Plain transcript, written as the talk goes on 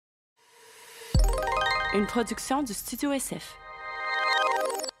une production du Studio SF.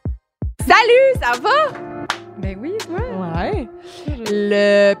 Salut, ça va? Ben oui, toi. Ouais.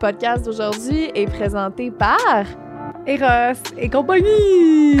 Le podcast d'aujourd'hui est présenté par Eros et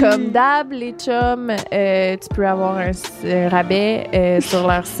compagnie. Comme d'hab, les chums, tu peux avoir un rabais sur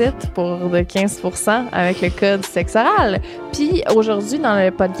leur site pour de 15% avec le code sexoral. Puis aujourd'hui, dans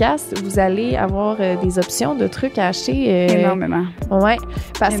le podcast, vous allez avoir des options de trucs à acheter. Énormément. Ouais,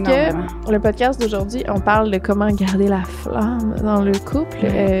 parce Énormément. que le podcast d'aujourd'hui, on parle de comment garder la flamme dans le couple.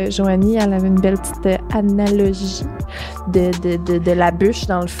 Joanie, elle avait une belle petite analogie de la bûche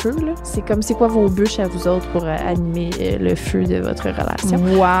dans le feu. Là. C'est quoi vos bûches à vous autres pour animer le feu de votre relation?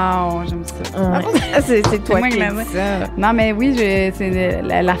 Wow, j'aime ça. Ouais. c'est toi moi qui qui as l'aime. dit ça. Non, mais oui, c'est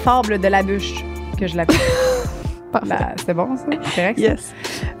la fable de la bûche que je l'appelle. Parfait. C'est bon, ça? C'est correct, ça?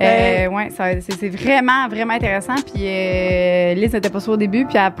 Yes. Ouais, c'est vraiment, vraiment intéressant. Puis Liz n'était pas sûre au début,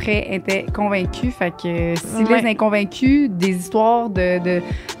 puis après, elle était convaincue. Fait que si Liz est convaincue des histoires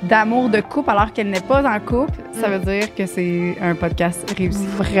d'amour de couple alors qu'elle n'est pas en couple, ça veut dire que c'est un podcast réussi.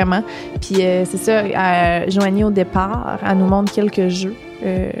 Vraiment. Puis c'est ça, Joanie, au départ, elle nous montre quelques jeux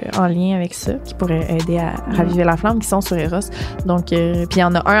en lien avec ça qui pourraient aider à raviver la flamme, qui sont sur Eros. Donc, puis il y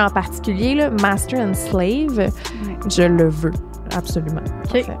en a un en particulier, là, Master and Slave. Je le veux. Absolument.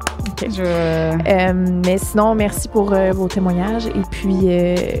 OK. Mais sinon, merci pour vos témoignages. Et puis,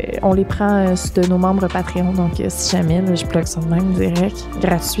 on les prend de nos membres Patreon. Donc, si jamais, là, je plug ça de même direct,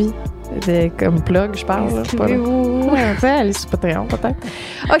 gratuit, comme plug, je parle. Inscrivez-vous. Allez sur Patreon, peut-être.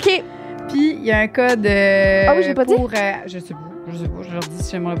 OK. Puis, il y a un code Ah oui, j'ai pas dit? pour... je sais pas, je leur dis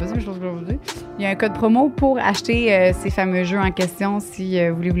si j'aimerais pas ça, mais je pense que je vais vous dire. Il y a un code promo pour acheter ces fameux jeux en question si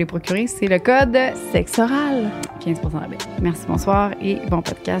vous voulez vous les procurer. C'est le code Sexoral. 15% rabais. Merci, bonsoir et bon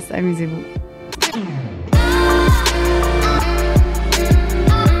podcast. Amusez-vous.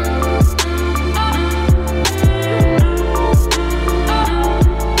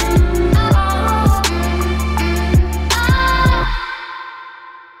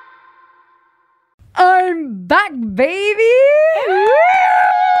 I'm back, baby!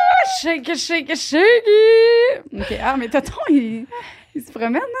 Shake it, shake it, shake it! OK, mais Tonton, il se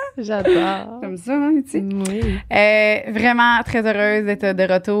promène, hein? J'adore. Comme ça, hein, tu sais. Oui. Vraiment très heureuse d'être de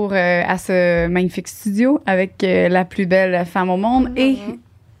retour à ce magnifique studio avec la plus belle femme au monde et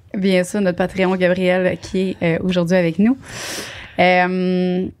bien sûr notre Patreon Gabriel qui est aujourd'hui avec nous.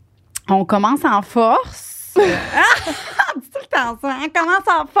 On commence en force. Dis tout le temps ça. On commence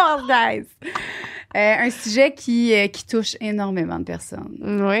en force, guys. Un sujet qui touche énormément de personnes.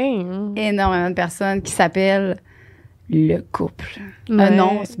 Oui. Énormément de personnes qui s'appelle le couple. Ouais.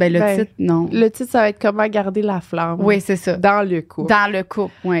 Non, le titre, non. Le titre, ça va être comment garder la flamme. Oui, c'est ça. Dans le couple. Dans le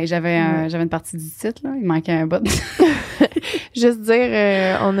couple, oui. J'avais une partie du titre, là. Il manquait un bout. Juste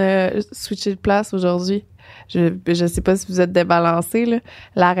dire, on a switché de place aujourd'hui. Je sais pas si vous êtes débalancés, là.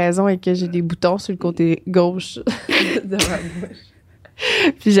 La raison est que j'ai des boutons sur le côté gauche de ma bouche.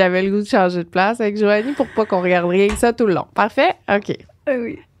 Puis j'avais le goût de changer de place avec Joanie pour pas qu'on regarde rien que ça tout le long. Parfait? OK.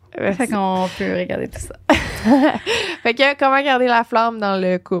 Oui. Merci. Fait qu'on peut regarder tout ça. Fait que comment garder la flamme dans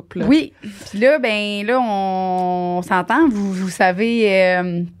le couple? Là? Oui. Puis là, on s'entend. Vous savez...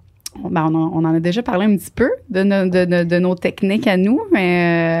 on en a déjà parlé un petit peu de nos techniques à nous,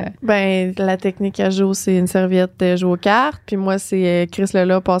 mais... La technique à Jo, c'est une serviette de jouer aux cartes, puis moi, c'est Chris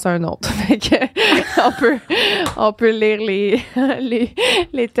Lola passe à un autre. Fait que on peut lire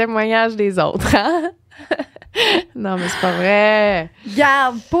les témoignages des autres, hein? Non, mais c'est pas vrai.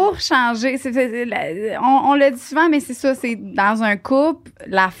 Regarde, pour changer, on le dit souvent, mais c'est ça, c'est dans un couple,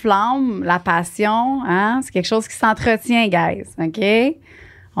 la flamme, la passion, hein, c'est quelque chose qui s'entretient, guys, OK?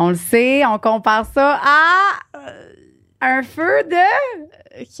 On le sait, on compare ça à un feu de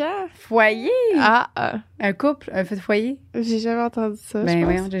foyer. Un couple, un feu de foyer. J'ai jamais entendu ça. Ben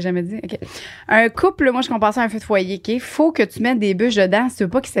oui, je l'ai jamais dit. OK. Un couple, moi, je compare ça à un feu de foyer, OK? Faut que tu mettes des bûches dedans si tu veux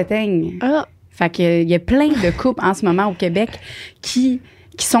pas qu'ils s'éteignent. Fait qu'il y a plein de couples en ce moment au Québec qui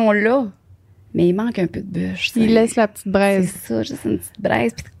sont là, mais il manque un peu de bûches. Ils laissent la petite braise. C'est ça, juste une petite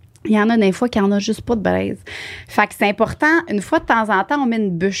braise. Puis il y en a des fois qui en a juste pas de braise. Fait que c'est important, une fois de temps en temps, on met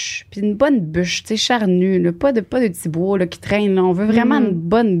une bûche. Puis une bonne bûche, tu sais, charnue, là, pas de petits bois là, qui traînent. Là. On veut vraiment une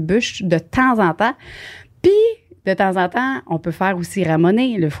bonne bûche de temps en temps. Puis, de temps en temps, on peut faire aussi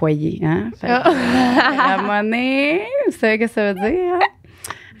ramoner le foyer. Hein? Ramoner, vous savez ce que ça veut dire? Hein?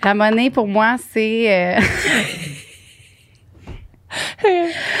 Ramoner, pour moi, c'est...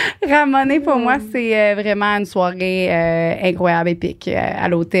 Ramoner, pour moi, c'est vraiment une soirée incroyable, épique, à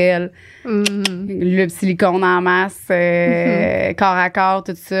l'hôtel. Le silicone en masse, corps à corps,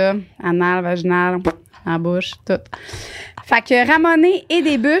 tout ça. Anal, vaginal, en bouche, tout. Fait que ramoner et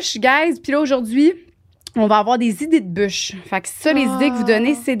des bûches, guys. Puis là, aujourd'hui, on va avoir des idées de bûches. Fait que ça, les idées que vous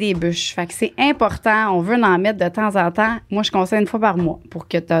donnez, c'est des bûches. Fait que c'est important. On veut en mettre de temps en temps. Moi, je conseille une fois par mois pour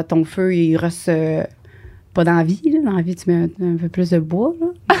que ton feu, il reste pas dans la vie. Là. Dans la vie, tu mets un peu plus de bois.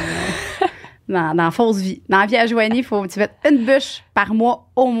 Là. dans la fausse vie. Dans la vie à Joanie, faut tu mettes une bûche par mois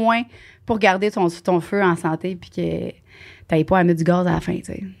au moins pour garder ton feu en santé puis que t'ailles pas à mettre du gaz à la fin.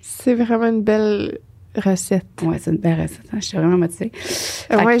 T'sais. C'est vraiment une belle recette. Ouais, c'est une belle recette. Hein? Je suis vraiment motivée.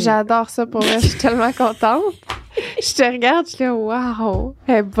 Ouais, j'adore ça pour vrai. Je suis tellement contente. Je te regarde, je suis là, waouh,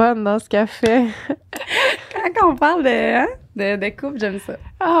 elle est bonne dans ce qu'elle fait. Quand on parle de couple, j'aime ça.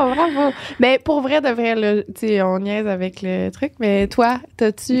 Ah, bravo. Mais pour vrai, de vrai, là, tu sais, on niaise avec le truc, mais toi,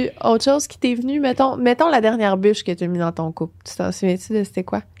 t'as-tu autre chose qui t'est venu? Mettons la dernière bûche que tu as mis dans ton couple. Tu t'en souviens-tu de c'était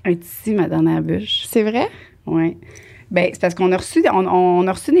quoi? Ici, ma dernière bûche. C'est vrai? Oui. Ben, c'est parce qu'on a reçu, on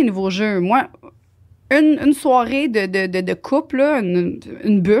a reçu des nouveaux jeux. Moi, une soirée de couple, là,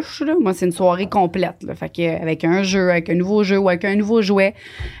 une bûche, là, moi, c'est une soirée complète. Là, fait que, avec un jeu, avec un nouveau jeu ou avec un nouveau jouet.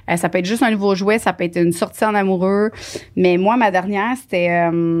 Ça peut être juste un nouveau jouet, ça peut être une sortie en amoureux. Mais moi, ma dernière, c'était...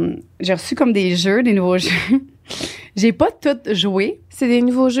 j'ai reçu comme des jeux, des nouveaux jeux. J'ai pas tout joué. C'est des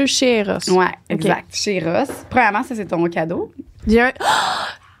nouveaux jeux chez Eros. Ouais, exact. Okay. Chez Eros. Premièrement, ça, c'est ton cadeau. J'ai un...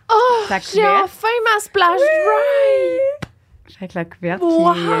 Oh! J'ai enfin ma splash dry! Avec la couverte qui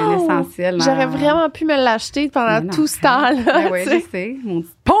est un essentiel. J'aurais vraiment pu me l'acheter pendant tout ce temps-là. Oui, je sais. Mon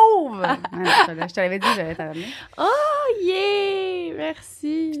petit pauvre! Je te l'avais dit, j'allais t'en ramener. Oh, yeah!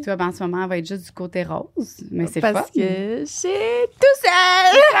 Merci. Puis toi, ben, en ce moment, elle va être juste du côté rose. Mais c'est fun. Parce que j'ai tout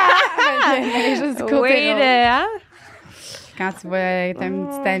seul! Elle est juste du côté rose. Hein? Quand tu vas être un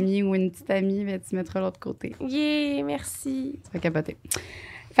petit ami ou une petite amie, ben, tu mettras l'autre côté. Yeah, merci. Tu vas capoter.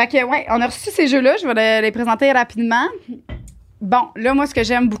 Fait que, ouais, on a reçu ces jeux-là. Je vais les présenter rapidement. Bon, là, moi, ce que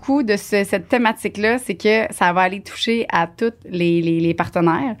j'aime beaucoup de cette thématique-là, c'est que ça va aller toucher à tous les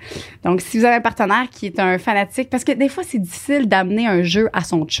partenaires. Donc, si vous avez un partenaire qui est un fanatique, parce que des fois, c'est difficile d'amener un jeu à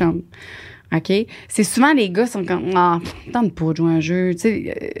son chum. OK? C'est souvent les gars sont comme, tente pas de jouer à un jeu. Tu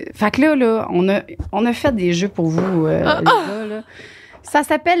sais, fait que là, on a fait des jeux pour vous, les gars, là. Ça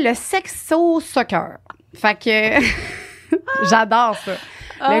s'appelle le Sexo Soccer. Fait que j'adore ça.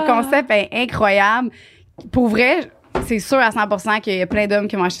 Le concept est incroyable. Pour vrai, c'est sûr à 100% qu'il y a plein d'hommes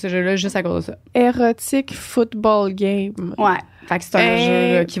qui vont acheter ce jeu-là juste à cause de ça. Érotique football game. Ouais. Fait que c'est un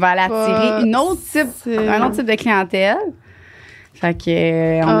jeu là, qui va aller attirer un autre type de clientèle. Fait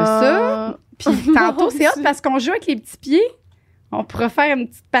que on a ça. Puis tantôt, c'est hot parce qu'on joue avec les petits pieds. On pourrait faire une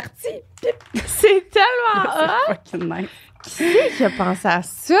petite partie. C'est tellement hot! C'est fucking nice. Qui c'est qui a pensé à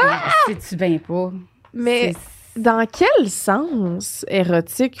ça? Sais-tu bien pas? Mais... Dans quel sens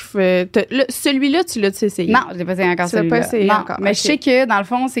érotique? Celui-là, tu l'as-tu essayé? Non, je l'ai pas essayé encore celui-là. Tu l'as pas essayé encore? Mais je sais que, dans le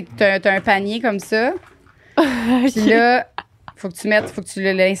fond, c'est que t'as un panier comme ça. Okay. Puis là, faut que tu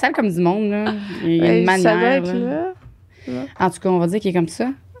l'installes comme du monde, là. Il y a une manière. Ça doit être là. En tout cas, on va dire qu'il est comme ça.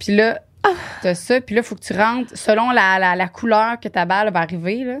 Puis là, t'as ça. Puis là, faut que tu rentres selon la couleur que ta balle va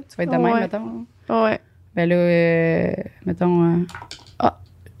arriver, là. Tu vas être de même, mettons. Ouais. Ben là, mettons...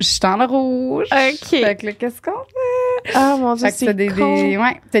 je suis dans le rouge. OK. Fait que là, qu'est-ce qu'on fait? Ah, mon Dieu, c'est con.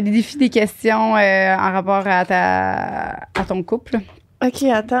 T'as des défis, des questions en rapport à ton couple. OK,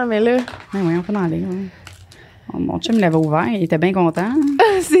 attends, mais là... Ben oui, on peut en aller. Ouais. Mon chum l'avait ouvert, il était bien content.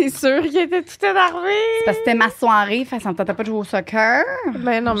 C'est sûr qu'il était tout énervé. C'est parce que c'était ma soirée, fait que ça me tentait pas de jouer au soccer.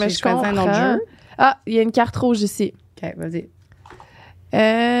 Ben non, mais je comprends. Un autre jeu. Ah, il y a une carte rouge ici. OK, vas-y.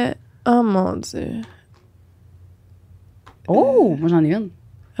 Oh, mon Dieu. Oh, moi, j'en ai une.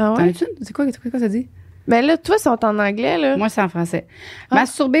 Ah ouais? T'en as-tu une? C'est quoi ça dit? Ben là, toi, c'est en anglais, là. Moi, c'est en français.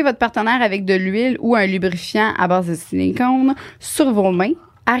 Masturbez votre partenaire avec de l'huile ou un lubrifiant à base de silicone sur vos mains.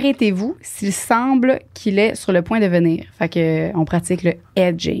 Arrêtez-vous s'il semble qu'il est sur le point de venir. Fait que on pratique le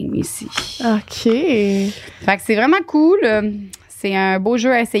edging ici. OK. Fait que c'est vraiment cool. C'est un beau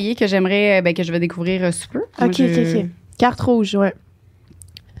jeu à essayer que j'aimerais, que je vais découvrir sous peu. OK. Carte rouge, ouais.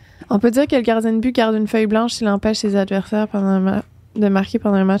 On peut dire que le gardien de but garde une feuille blanche s'il empêche ses adversaires de marquer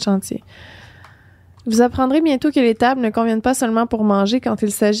pendant un match entier. Vous apprendrez bientôt que les tables ne conviennent pas seulement pour manger quand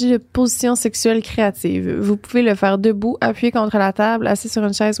il s'agit de positions sexuelles créatives. Vous pouvez le faire debout, appuyé contre la table, assis sur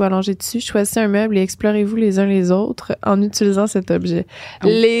une chaise ou allongé dessus. Choisissez un meuble et explorez-vous les uns les autres en utilisant cet objet. Oh.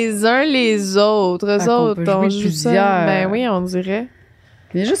 Les uns les autres. Eux autres, on joue ça. Ben oui, on dirait.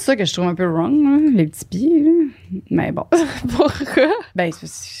 C'est juste ça que je trouve un peu wrong, là, les petits pieds. Là. Mais bon. Pourquoi? Ben, je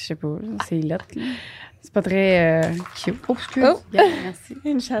sais pas. C'est lettre. Là. C'est pas très cute. Oh, excuse. Oh. Yeah, merci.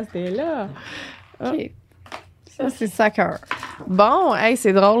 Une chasse, t'es là. OK. Ça, c'est soccer. Bon, hey,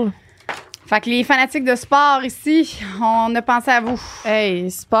 c'est drôle. Fait que les fanatiques de sport ici, on a pensé à vous.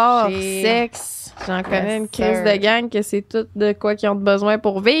 Hey, sport, sexe. J'en connais une crise de gang que c'est tout de quoi qu'ils ont besoin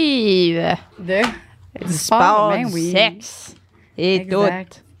pour vivre. Du sport, ben du oui. sexe et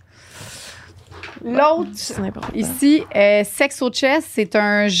Exact. L'autre, C'est n'importe quoi. ici, Sex au chess, c'est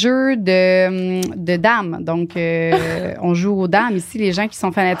un jeu de dames. Donc, on joue aux dames. Ici, les gens qui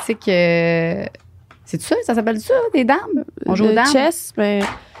sont fanatiques... c'est ça? Ça s'appelle ça, des dames? On joue aux Le dames? chess, mais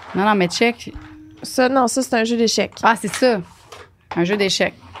Non, mais check. ça, non, ça, c'est un jeu d'échecs. Ah, c'est ça. Un jeu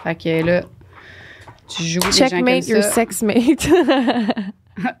d'échecs. Fait que là, tu joues les gens comme Checkmate your ça. sexmate.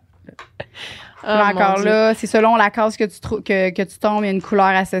 Puis encore là, c'est selon la case que tu tombes, il y a une couleur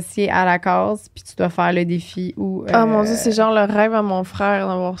associée à la case, puis tu dois faire le défi ou... Oh mon Dieu, c'est genre le rêve à mon frère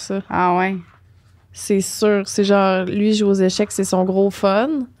d'avoir ça. Ah ouais. C'est sûr. C'est genre, lui, il joue aux échecs, c'est son gros fun.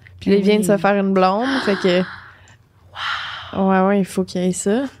 Puis là, il vient de se faire une blonde. Fait que. Wow. Ouais, il faut qu'il y ait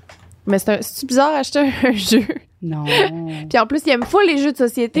ça. Mais c'est bizarre d'acheter un jeu. Non. Puis en plus, il aime pas les jeux de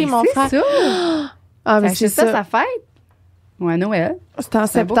société, mon frère. C'est ça. Ah, mais T'as c'est acheté ça à ça. sa fête? Ou à Noël? C'est en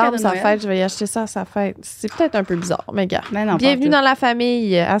C'est un beau septembre, cadeau de sa Noël. fête. Je vais y acheter ça à sa fête. C'est peut-être un peu bizarre, mais gars. Mais non, Bienvenue pas dans la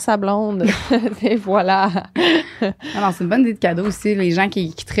famille, à sa blonde. Et voilà. Alors, c'est une bonne idée de cadeau aussi, les gens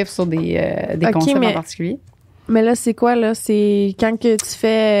qui trippent sur des Ok, concepts mais- en particulier. Mais là, c'est quoi, là? C'est quand que tu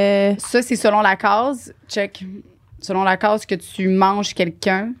fais. Ça, c'est selon la case. Check. Selon la case que tu manges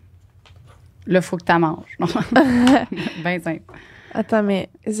quelqu'un, là, il faut que tu la manges. Ben simple. Attends, mais.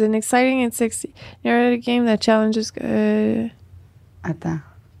 It's an exciting and sexy. You're a game that challenges. Attends.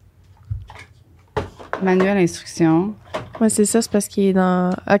 Manuel instruction. Ouais, c'est ça, c'est parce qu'il est dans.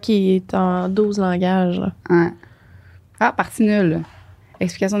 Ok, il est en 12 langages, là. Hein. Ah, partie nulle.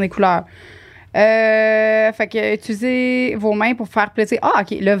 Explication des couleurs. Fait que utilisez vos mains pour faire plaisir. Ah,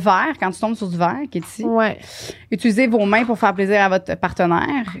 OK. Le vert, quand tu tombes sur du vert, qui est ici. Ouais. Utilisez vos mains pour faire plaisir à votre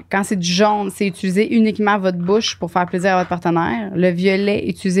partenaire. Quand c'est du jaune, c'est utiliser uniquement votre bouche pour faire plaisir à votre partenaire. Le violet,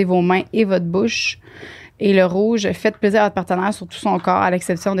 utilisez vos mains et votre bouche. Et le rouge, faites plaisir à votre partenaire sur tout son corps, à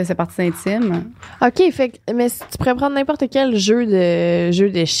l'exception de ses parties intimes. Ok, fait que. Mais tu pourrais prendre n'importe quel jeu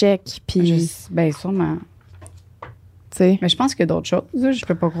d'échecs, puis. Ben, sûrement. Tu sais. Mais je pense qu'il y a d'autres choses. Je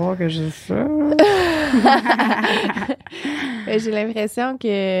peux pas croire que j'ai ça. J'ai l'impression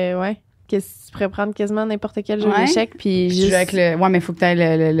que. Ouais. Que tu pourrais prendre quasiment n'importe quel jeu Ouais. d'échecs, puis Tu juste. joues avec le... Ouais, mais il faut que tu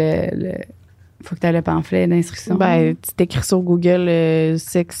aies faut que tu aies le pamphlet d'instruction. Ben, tu t'écris sur Google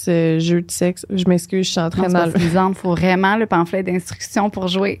sexe, jeu de sexe. Je m'excuse, je suis en train Non, c'est de. parce qu'il faut vraiment le pamphlet d'instruction pour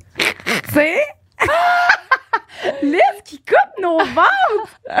jouer. Tu sais? Liz qui coupe nos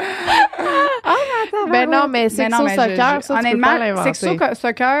ventes! Ben non, mais sexe au soccer, ça, tu peux pas honnêtement, l'inventer. sexe au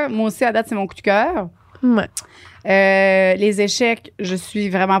soccer, moi aussi, à date, c'est mon coup de cœur. Ouais. Les échecs, je suis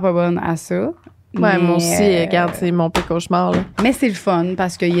vraiment pas bonne à ça. Ouais, Mais, moi aussi, regarde, c'est mon pire cauchemar, là. Mais c'est le fun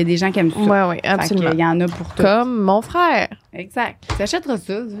parce qu'il y a des gens qui aiment ça. Ouais, Fait absolument. qu'il y en a pour tout. Comme mon frère. Exact. Tu achèteras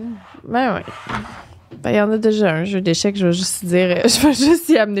ça. Ben ouais. Ben, il y en a déjà un jeu d'échecs, je vais juste dire, je vais juste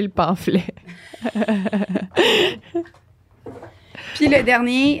y amener le pamphlet. Puis le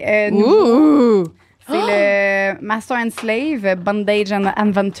dernier, nouveau, Ouh! c'est le Master and Slave, Bondage and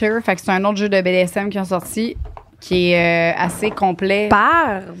Adventure. Fait que c'est un autre jeu de BDSM qui ont sorti qui est assez complet.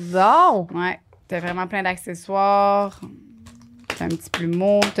 Pardon! Ouais. T'as vraiment plein d'accessoires. T'as un petit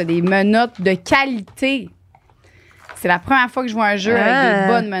plumeau. T'as des menottes de qualité. C'est la première fois que je vois un jeu avec des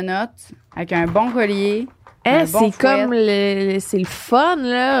bonnes menottes, avec un bon collier. un bon C'est fouet. comme c'est le fun,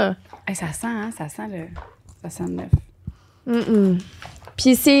 là. Hey, ça sent, hein? Ça sent le neuf. Mm-mm.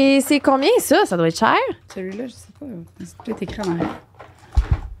 Puis c'est combien, ça? Ça doit être cher? Celui-là, je sais pas. C'est peut-être écrit en arrière.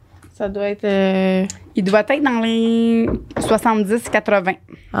 Ça doit être... Il doit être dans les 70-80.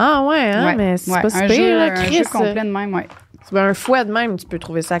 Ah ouais, hein? Ouais, Mais c'est ouais. pas si un pire, jeu, là, un Chris. jeu complet de même, ouais. C'est un fouet de même, tu peux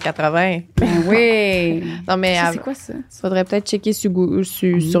trouver ça à 80. Ben oui. Non, mais Ça, c'est quoi ça? faudrait peut-être checker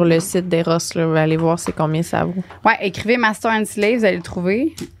sur le site d'Eros, là, aller voir c'est combien ça vaut. Ouais, écrivez Master and Slave, vous allez le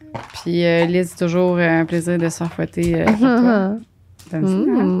trouver. Puis Liz, c'est toujours un plaisir de se faire fouetter pour toi. T'aimes ça,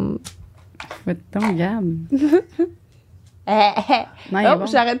 hein? Mm. Fouette-ton, Gab. Non, il est Oh, bon.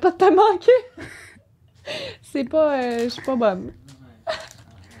 j'arrête pas de te manquer. C'est pas... je suis pas bonne.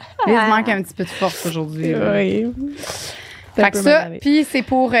 Liz manque un petit peu de force aujourd'hui. là. Oui. Fait que ça, puis c'est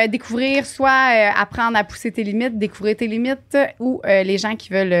pour découvrir, soit apprendre à pousser tes limites, découvrir tes limites, ou les gens qui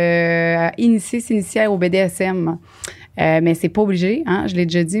veulent s'initier au BDSM. Mais c'est pas obligé, hein, je l'ai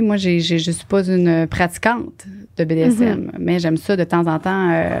déjà dit. Moi, je suis pas une pratiquante de BDSM, mais j'aime ça de temps en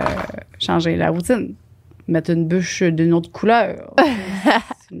temps changer la routine. Mettre une bûche d'une autre couleur.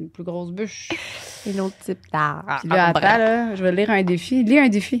 C'est une plus grosse bûche. Une autre type d'art. Puis là, attends, là, je vais lire un défi. Lis un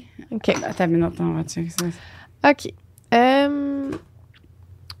défi. OK. Attends une minute, on va checker ça. OK.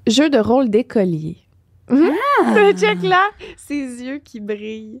 Jeu de rôle d'écolier. Check là, ses yeux qui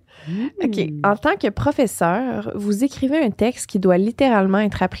brillent. OK. En tant que professeur, vous écrivez un texte qui doit littéralement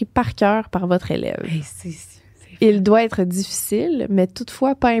être appris par cœur par votre élève. Hey, Il doit être difficile, mais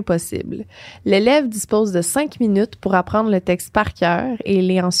toutefois pas impossible. L'élève dispose de 5 minutes pour apprendre le texte par cœur et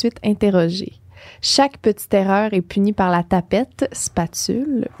il est ensuite interrogé. Chaque petite erreur est punie par la tapette,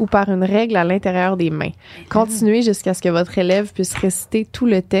 spatule ou par une règle à l'intérieur des mains. Continuez jusqu'à ce que votre élève puisse réciter tout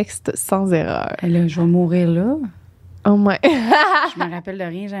le texte sans erreur. Et là, je vais mourir là. Oh my... Je me rappelle de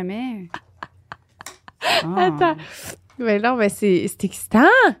rien jamais. Oh. Attends. Mais non, mais c'est excitant.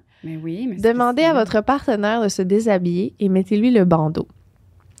 Mais oui, mais Demandez à votre partenaire de se déshabiller et mettez-lui le bandeau.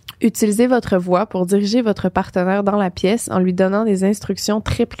 Utilisez votre voix pour diriger votre partenaire dans la pièce en lui donnant des instructions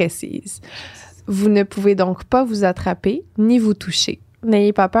très précises. Vous ne pouvez donc pas vous attraper ni vous toucher.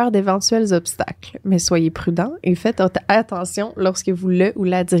 N'ayez pas peur d'éventuels obstacles, mais soyez prudent et faites attention lorsque vous le ou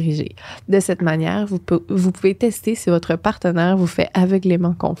la dirigez. De cette manière, vous pouvez tester si votre partenaire vous fait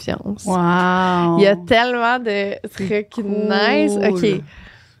aveuglément confiance. Wow! Il y a tellement de trucs nice. OK.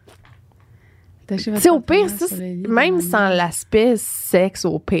 Tu sais, au pire, ça, même sans l'aspect sexe,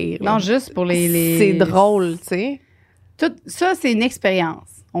 au pire. Non, juste pour les... C'est drôle, tu sais. Tout ça, c'est une expérience.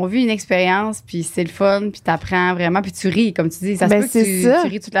 On vit une expérience, puis c'est le fun, puis t'apprends vraiment, puis tu ris, comme tu dis. Ça se peut que tu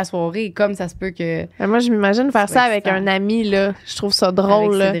ris toute la soirée, comme ça se peut que... Moi, je m'imagine faire ça avec un ami, là. Je trouve ça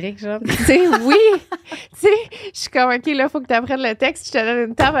drôle, avec Cédric, genre. Tu sais, oui! Tu sais, je suis comme, OK, là, faut que tu apprennes le texte. Je te donne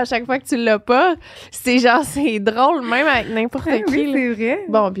une table à chaque fois que tu l'as pas. C'est genre, c'est drôle, même avec n'importe qui. Oui, c'est vrai.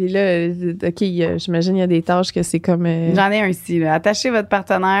 Bon, puis là, OK, j'imagine il y a des tâches que c'est comme... J'en ai un ici, là. Attachez votre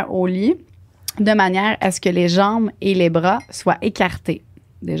partenaire au lit de manière à ce que les jambes et les bras soient écartés.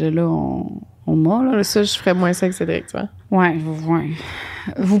 Déjà là, on m'a, là. Ça, je ferais moins ça que Cédric, tu vois. Ouais.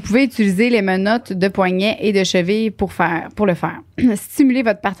 Vous pouvez utiliser les menottes de poignet et de cheville pour le faire. Stimulez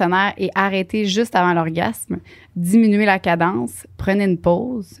votre partenaire et arrêtez juste avant l'orgasme. Diminuez la cadence, prenez une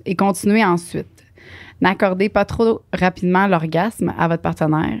pause et continuez ensuite. N'accordez pas trop rapidement l'orgasme à votre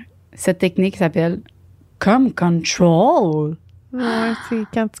partenaire. Cette technique s'appelle Come Control. Ouais, c'est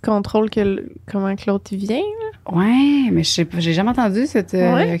quand tu contrôles comment que l'autre il vient, là. Ouais, mais je sais pas, j'ai jamais entendu cette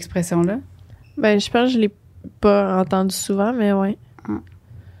expression-là. Ben, je pense que je l'ai pas entendu souvent, mais ouais.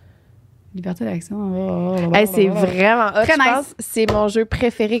 Liberté d'action. Hey, c'est vraiment hot. Très je nice. pense que c'est mon jeu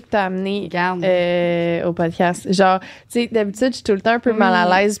préféré que t'as amené au podcast. Genre, tu sais, d'habitude, je suis tout le temps un peu mal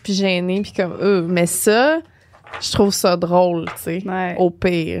à l'aise puis gênée puis comme mais ça, je trouve ça drôle, tu sais. Ouais. Au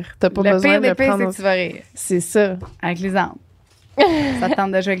pire. T'as pas besoin de le pire, prendre... c'est que tu vas rire. C'est ça. Avec Lisande. Ça te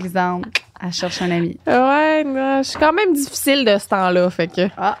tente de jouer avec Lisande. Elle cherche un ami. Ouais, non, je suis quand même difficile de ce temps-là, fait que...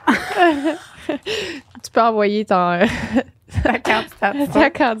 Tu peux envoyer ta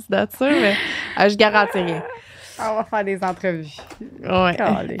candidature, mais je garantis rien. On va faire des entrevues. Ouais.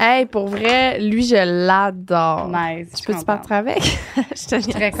 Calé. Hey, pour vrai, lui, je l'adore. Nice. Tu peux-tu partir avec? Je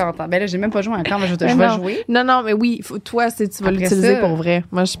suis très contente. Ben là, j'ai même pas joué encore, mais je vais jouer. Non, mais oui, toi, tu vas Après l'utiliser ça, pour vrai.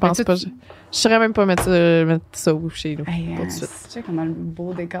 Moi, je pense pas. Je saurais même pas mettre ça chez nous. Hey, tout de suite. Tu sais comment le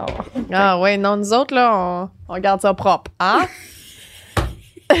beau décor. Ah ouais, non, nous autres, là, on garde ça propre. Hein?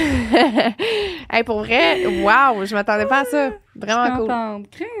 Hey, pour vrai, wow, je m'attendais pas à ça. Vraiment cool.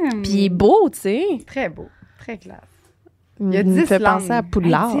 Crème. Puis il est beau, tu sais. Très beau. Très classe. Il y a 10 langues. Il me fait penser à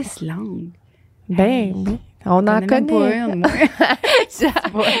Poudlard. 10 langues. Ben oui. On en connaît. Pas une,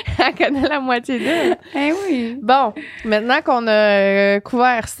 moi. On connaît la moitié d'elle. Eh oui. Bon, maintenant qu'on a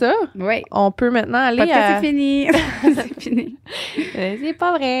couvert ça, on peut maintenant aller à... c'est fini. C'est fini. C'est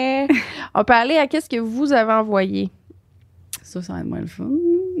pas vrai. On peut aller à qu'est-ce que vous avez envoyé. Ça va être moins le fun.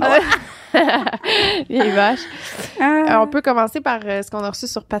 Les vaches. On peut commencer par ce qu'on a reçu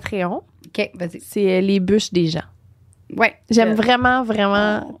sur Patreon. OK, vas-y. C'est les bûches des gens. Ouais. J'aime vraiment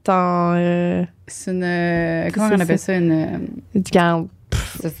ton... c'est une... comment on appelle ça? Une...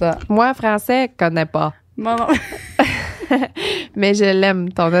 C'est ça. Moi, français, je connais pas. Non. Mais je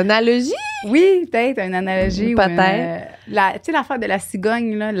l'aime. Ton analogie? Oui, peut-être une analogie. Peut-être. Tu sais, l'affaire de la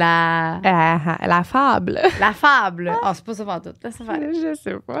cigogne, là, la fable. La fable. Ah, c'est pas ça pour tout. Là, ça fait... Je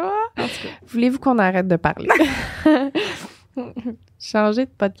sais pas. Voulez-vous qu'on arrête de parler? Changer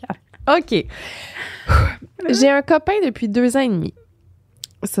de podcast. OK. J'ai un copain depuis 2 ans et demi.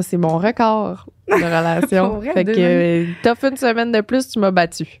 Ça, c'est mon record de relation. Vrai, fait que t'as fait une semaine de plus, tu m'as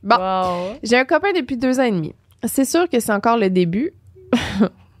battu. Bon, J'ai un copain depuis 2 ans et demi. C'est sûr que c'est encore le début.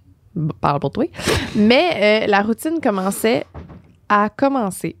 Parle pour toi. Mais la routine a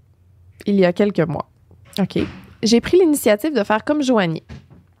commencé il y a quelques mois. OK. J'ai pris l'initiative de faire comme Joanie.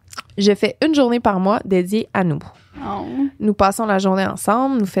 Je fais une journée par mois dédiée à nous. Oh. Nous passons la journée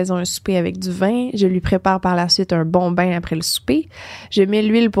ensemble, nous faisons un souper avec du vin, je lui prépare par la suite un bon bain après le souper, je mets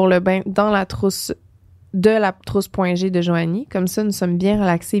l'huile pour le bain dans la trousse de la trousse.g de Joanie. Comme ça, nous sommes bien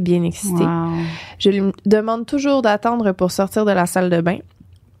relaxés et bien excités. Wow. Je lui demande toujours d'attendre pour sortir de la salle de bain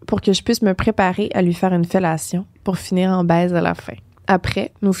pour que je puisse me préparer à lui faire une fellation pour finir en baise à la fin.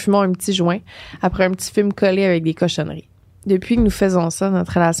 Après, nous fumons un petit joint après un petit film collé avec des cochonneries. Depuis que nous faisons ça,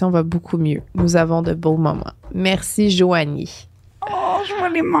 notre relation va beaucoup mieux. Nous avons de beaux moments. Merci, Joanie. Oh, je vais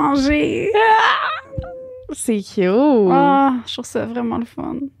les manger. C'est cute. Je trouve ça vraiment le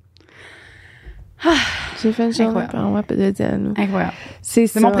fun. J'ai fait une journée Incroyable. par mois de Diane. Incroyable. C'est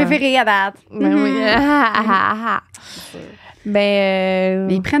C'est mon préféré à date. Ben oui. Ben,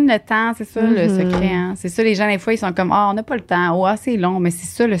 Mais ils prennent le temps, c'est ça le secret. Hein? C'est ça, les gens, des fois, ils sont comme, on n'a pas le temps. C'est long, mais c'est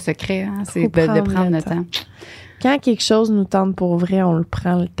ça le secret. Hein? C'est de prendre le temps. Quand quelque chose nous tente pour vrai, on le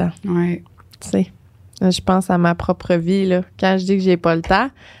prend le temps. Oui. Tu sais, je pense à ma propre vie, là. Quand je dis que j'ai pas le temps,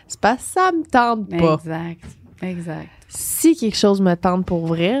 c'est parce que ça me tente pas. Exact. Si quelque chose me tente pour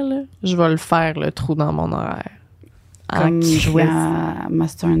vrai, là, je vais le faire, le trou dans mon horaire. Comme jouer à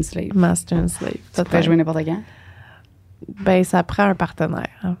Master and Slave. Master and Slave. Tu peux jouer n'importe quand? Ben, ça prend un partenaire.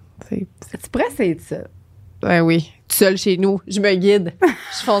 Hein. Tu pourrais essayer de ça. Ben oui. Tout seul chez nous, je me guide.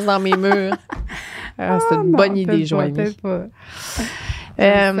 Je fonce dans mes murs. C'est une bonne idée, Joanie. Peut-être pas.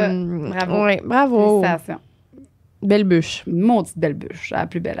 Bravo. Ouais, bravo. Félicitations. Belle bûche. Maudite belle bûche. La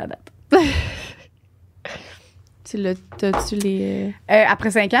plus belle à date. T'as-tu les...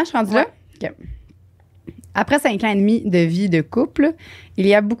 Après 5 ans, je suis rendue là? OK. Après 5 ans et demi de vie de couple, il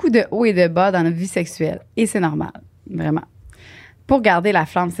y a beaucoup de hauts et de bas dans notre vie sexuelle. Et c'est normal. Vraiment. Pour garder la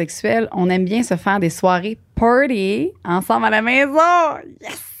flamme sexuelle, on aime bien se faire des soirées party ensemble à la maison.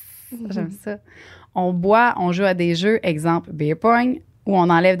 Yes! J'aime ça. On boit, on joue à des jeux, exemple beer pong, où on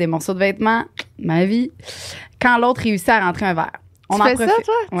enlève des morceaux de vêtements, ma vie, quand l'autre réussit à rentrer un verre. On tu en fais profite. ça,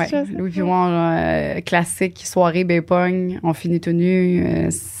 toi? Oui, Louis puis moi, classique, soirée beer pong, on finit tout nu,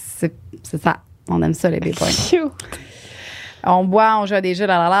 c'est ça. On aime ça, les beer pong. On boit, on joue à des jeux,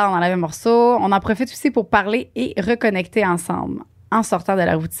 on enlève un morceau. On en profite aussi pour parler et reconnecter ensemble. En sortant de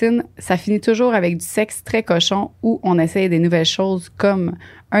la routine, ça finit toujours avec du sexe très cochon où on essaye des nouvelles choses comme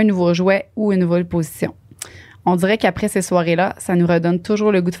un nouveau jouet ou une nouvelle position. On dirait qu'après ces soirées-là, ça nous redonne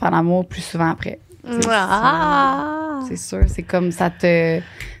toujours le goût de faire l'amour plus souvent après. C'est sûr, c'est comme ça te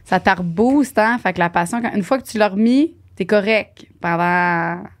rebooste, hein? Fait que la passion, une fois que tu l'as remis, t'es correct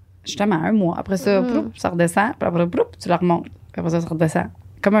pendant justement un mois. Après ça, ça redescend, puis après, tu la remontes. Puis après ça redescend.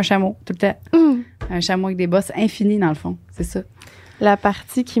 Comme un chameau, tout le temps. Un chameau avec des bosses infinies, dans le fond. C'est ça. La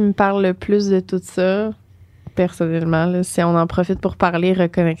partie qui me parle le plus de tout ça, personnellement, là, c'est on en profite pour parler,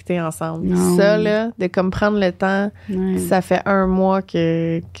 reconnecter ensemble. Non. Ça, là, de comme prendre le temps, ça fait 1 mois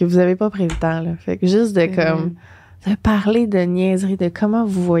que vous avez pas pris le temps, là. Fait que juste de comme de parler de niaiserie, de comment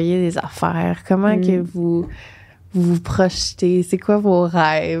vous voyez les affaires, comment que vous projetez, c'est quoi vos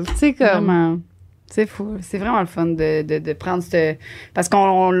rêves, tu sais, comme... Vraiment. C'est fou. C'est vraiment le fun de prendre ce... Parce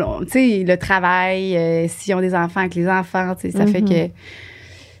qu'on tu sais, le travail, s'ils ont des enfants avec les enfants, tu sais, ça fait que...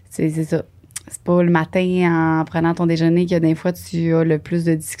 C'est ça. C'est pas le matin en prenant ton déjeuner que des fois tu as le plus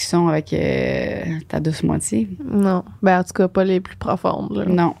de discussions avec ta douce moitié. Non. Ben, en tout cas, pas les plus profondes, là.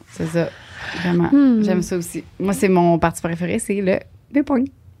 Non, c'est ça. Vraiment. J'aime ça aussi. Moi, c'est mon parti préféré, c'est le beer pong.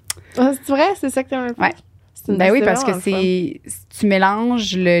 Ah, c'est vrai? C'est ça que t'aimes le plus? Ouais. Ben oui, parce que tu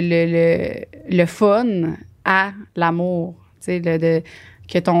mélanges le fun à l'amour. Tu sais,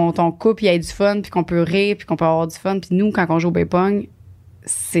 que ton couple, il y ait du fun, puis qu'on peut rire, puis qu'on peut avoir du fun. Puis nous, quand on joue au beer pong,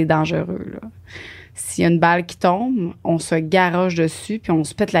 c'est dangereux, là. S'il y a une balle qui tombe, on se garoche dessus, puis on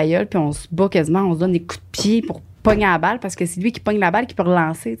se pète la gueule, puis on se bat quasiment, on se donne des coups de pied pour pogner la balle, parce que c'est lui qui pogne la balle qui peut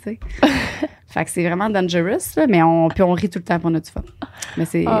relancer, tu sais. Fait que c'est vraiment dangerous, là, mais puis on rit tout le temps pour notre fun. Mais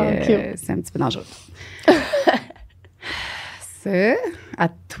c'est un petit peu dangereux. C'est à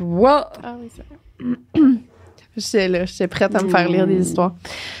toi. Ah oui, c'est vrai. J'étais prête à me faire lire des histoires.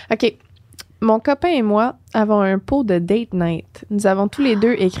 OK. Mon copain et moi avons un pot de date night. Nous avons tous les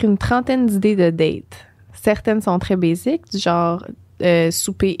deux écrit une 30aine d'idées de date. Certaines sont très basiques, du genre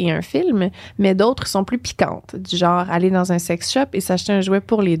souper et un film, mais d'autres sont plus piquantes, du genre aller dans un sex shop et s'acheter un jouet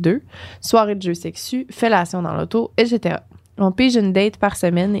pour les deux, soirée de jeux sexus, fellation dans l'auto, etc. On pige une date par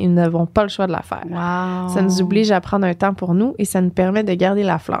semaine et nous n'avons pas le choix de la faire. Wow. Ça nous oblige à prendre un temps pour nous et ça nous permet de garder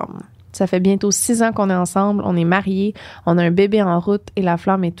la flamme. Ça fait bientôt 6 ans qu'on est ensemble, on est mariés, on a un bébé en route et la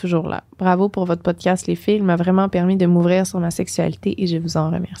flamme est toujours là. Bravo pour votre podcast, les filles. Il m'a vraiment permis de m'ouvrir sur ma sexualité et je vous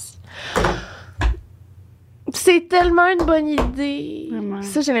en remercie. C'est tellement une bonne idée. Vraiment.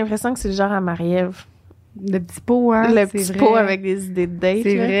 Ça, j'ai l'impression que c'est le genre à Marie-Ève. Le petit pot, hein? Le petit pot avec des idées de date.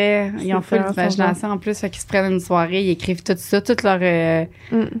 C'est là. vrai. Ils ont fait l'imagination en plus. Fait qu'ils se prennent une soirée, ils écrivent tout ça, toute leur...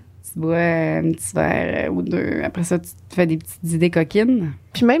 Tu bois un petit verre ou deux. Après ça, tu te fais des petites idées coquines.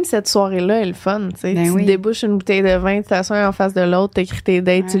 Puis même cette soirée-là est le fun, tu sais. Tu débouches une bouteille de vin, tu t'assois en face de l'autre, t'écris tes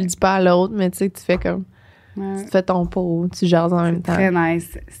dates, tu le dis pas à l'autre, mais tu sais, tu fais comme... Tu te fais ton pot, tu jases en même temps. Très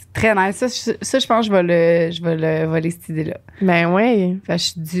nice. C'est très nice. Ça, je pense que je vais le voler, cette idée-là. Ben oui. Fait que je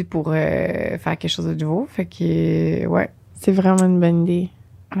suis due pour faire quelque chose de nouveau. Fait que, ouais. C'est vraiment une bonne idée.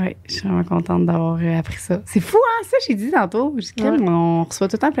 Oui, je suis vraiment contente d'avoir appris ça. C'est fou, hein, ça, j'ai dit tantôt. On reçoit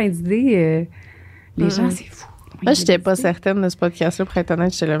tout le temps plein d'idées. Les gens, c'est fou. Moi, j'étais pas certaine de ce podcast-là, pour être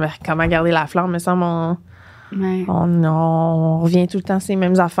honnête. J'étais là, mais comment garder la flamme? Mais ça, on revient tout le temps ces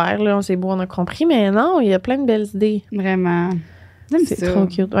mêmes affaires, là. On sait beau, on a compris, mais non, il y a plein de belles idées. Vraiment. C'est trop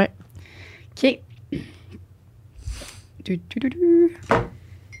cute, ouais. OK.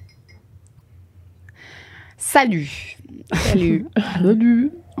 Salut. Salut.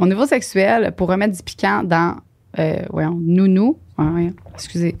 Salut. Au niveau sexuel, pour remettre du piquant dans nous nous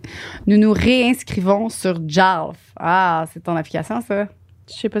réinscrivons sur Jalf. Ah, c'est ton application, ça?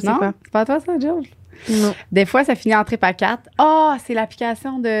 Je sais pas c'est non? quoi. C'est pas à toi, ça, Jalf? Non. Des fois, ça finit en trip à 4. Ah, c'est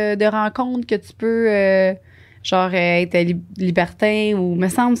l'application de rencontre que tu peux, être libertin ou, me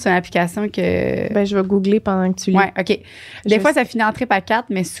semble, c'est une application que... Ben, je vais googler pendant que tu lis. Ouais, OK. Des fois, ça finit en trip à 4,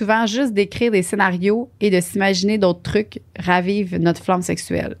 mais souvent, juste d'écrire des scénarios et de s'imaginer d'autres trucs ravive notre flamme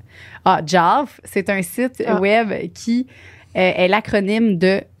sexuelle. Ah, Jalf, c'est un site web qui est l'acronyme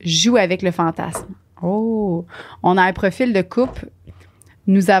de « Joue avec le fantasme ». Oh! On a un profil de couple.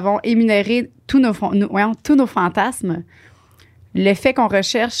 Nous avons énuméré tous nos fantasmes. Le fait qu'on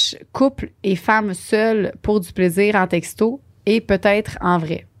recherche couple et femme seule pour du plaisir en texto et peut-être en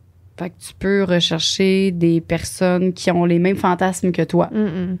vrai. Fait que tu peux rechercher des personnes qui ont les mêmes fantasmes que toi.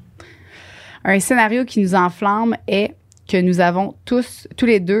 Un scénario qui nous enflamme est que nous avons tous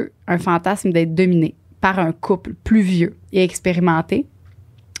les deux un fantasme d'être dominés par un couple plus vieux et expérimenté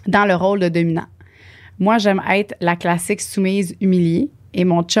dans le rôle de dominant. Moi, j'aime être la classique soumise humiliée et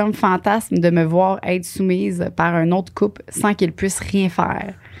mon chum fantasme de me voir être soumise par un autre couple sans qu'il puisse rien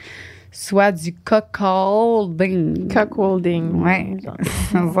faire. Soit du cuckolding. Cuckolding. Ouais.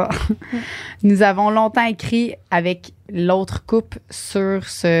 Nous avons longtemps écrit avec l'autre couple sur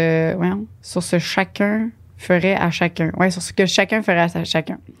ce chacun ferait à chacun. Ouais, sur ce que chacun ferait à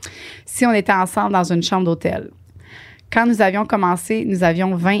chacun. Si on était ensemble dans une chambre d'hôtel. Quand nous avions commencé, nous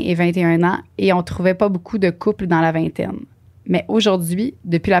avions 20 et 21 ans et on trouvait pas beaucoup de couples dans la vingtaine. Mais aujourd'hui,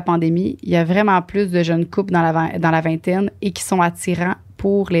 depuis la pandémie, il y a vraiment plus de jeunes couples dans la vingtaine et qui sont attirants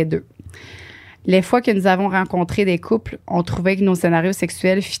pour les deux. Les fois que nous avons rencontré des couples, on trouvait que nos scénarios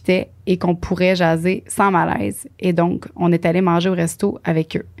sexuels fitaient et qu'on pourrait jaser sans malaise. Et donc, on est allé manger au resto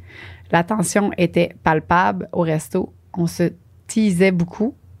avec eux. La tension était palpable au resto. On se teasait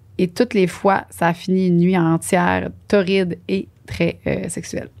beaucoup. Et toutes les fois, ça a fini une nuit entière torride et très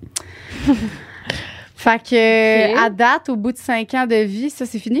sexuelle. Fait que, à date, au bout de 5 ans de vie, ça,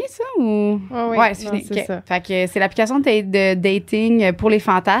 c'est fini, ça? Ou? Oui, ouais, c'est fini. C'est ça. Fait que c'est l'application de dating pour les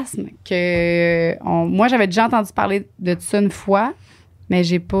fantasmes que moi, j'avais déjà entendu parler de ça une fois, mais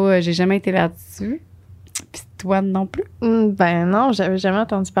j'ai jamais été là-dessus. Puis toi non plus? Ben non, j'avais jamais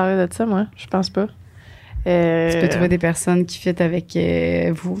entendu parler de ça, moi. Je pense pas. Tu peux trouver des personnes qui fit avec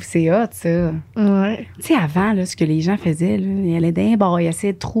vous. C'est hot, ça. Ouais. Tu sais, avant, là, ce que les gens faisaient, là, ils allaient d'un bar, ils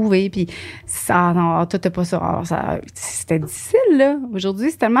essayaient de trouver, puis non, toi, t'as pas ça. Alors, c'était difficile, là.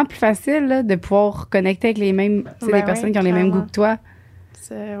 Aujourd'hui, c'est tellement plus facile, là, de pouvoir connecter avec les mêmes, des personnes qui ont les mêmes goûts que toi.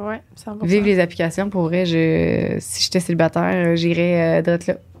 C'est, ouais, 100%. Vive les applications, pour vrai. Si j'étais célibataire, j'irais d'être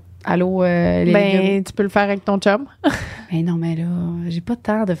là. Allô, les légumes. Tu peux le faire avec ton chum. Ben non, mais là, j'ai pas de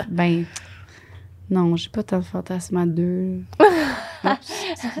temps de... Non, j'ai pas tant de fantasmes à deux.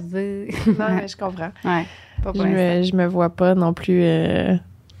 Excusez. Non, mais je comprends. Ouais, pas pour je me vois pas non plus... je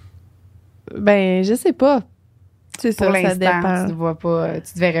sais pas. C'est pour ça dépend.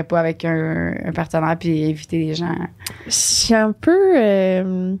 Tu te verrais pas avec un partenaire puis éviter les gens. Je suis un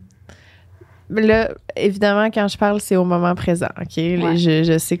peu... Là, évidemment, quand je parle, c'est au moment présent, OK? Ouais.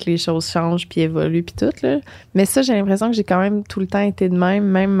 Je sais que les choses changent puis évoluent puis tout, là. Mais ça, j'ai l'impression que j'ai quand même tout le temps été de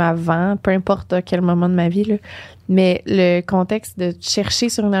même avant, peu importe à quel moment de ma vie, là. Mais le contexte de chercher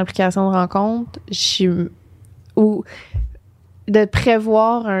sur une application de rencontre, ou de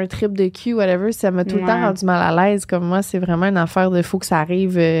prévoir un trip de cul, whatever, ça m'a tout le temps rendu mal à l'aise. Comme moi, c'est vraiment une affaire de faut que ça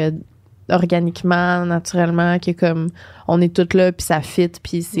arrive... organiquement, naturellement, que comme on est toutes là puis ça fit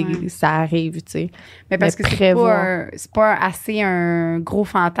puis ça arrive, tu sais. Mais parce que c'est pas assez un gros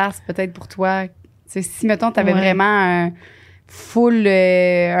fantasme peut-être pour toi. T'sais, si mettons t'avais vraiment un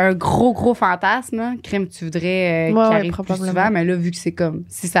gros fantasme, là, crime tu voudrais qu'il arrive plus souvent, mais là vu que c'est comme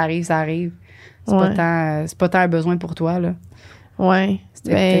si ça arrive, c'est pas tant un besoin pour toi là. Ouais.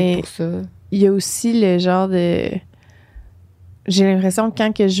 C'était peut-être pour ça. Il y a aussi le genre de... J'ai l'impression que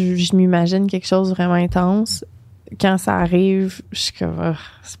quand que je m'imagine quelque chose vraiment intense, quand ça arrive, je suis comme, ah,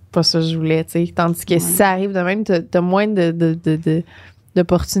 c'est pas ça que je voulais, tu sais. Tandis que si ça arrive de même, t'as moins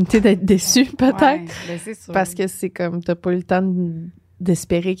d'opportunités d'être déçu, peut-être. Ouais, ben c'est sûr. Parce que c'est comme, t'as pas eu le temps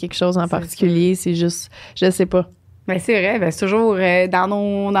d'espérer quelque chose en particulier. C'est juste, je sais pas. Ben c'est vrai, ben c'est toujours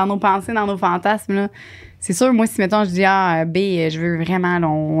dans nos pensées, dans nos fantasmes, là. C'est sûr, moi, si, mettons, je dis, B, je veux vraiment, là,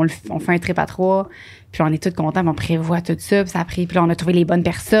 on fait un trip à 3, puis on est tous contents, puis on prévoit tout ça, puis ça a pris, puis là, on a trouvé les bonnes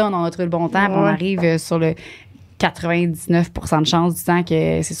personnes, on a trouvé le bon temps, puis on arrive sur le 99% de chance du temps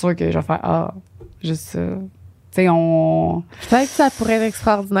que c'est sûr que je vais faire, juste ça. Tu sais, Peut-être que ça pourrait être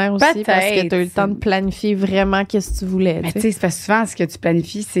extraordinaire aussi, Peut-être, parce que t'as eu le temps de planifier vraiment qu'est-ce que tu voulais, mais tu sais, c'est parce que souvent, ce que tu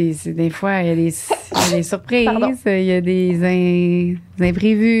planifies, c'est des fois, il y a des surprises, il y a des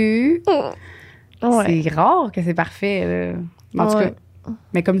imprévus. Ouais. C'est rare que c'est parfait, là. En tout cas,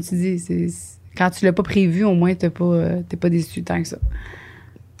 mais comme tu dis, quand tu l'as pas prévu, au moins, t'es pas déçu tant que ça.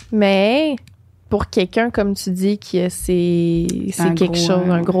 Mais pour quelqu'un, comme tu dis, qui c'est quelque chose,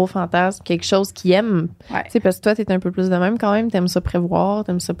 un gros fantasme, quelque chose qu'il aime. Ouais. Tu sais, parce que toi, t'es un peu plus de même quand même. T'aimes ça prévoir,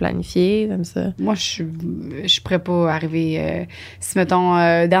 t'aimes ça planifier, t'aimes ça. Moi, je suis prêt pas arriver. Si, mettons,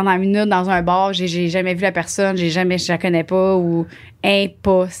 dernière minute dans un bar, j'ai jamais vu la personne, je la connais pas, ou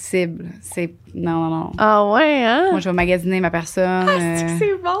impossible. Non. Ah ouais, hein? Moi, je vais magasiner ma personne.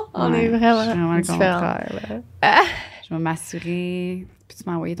 C'est bon. On est vraiment le différents. contraire, je vais m'assurer. Peux-tu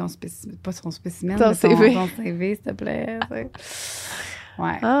m'envoyer ton spécimen? Pas son spécimen, ton mais CV. ton CV, s'il te plaît.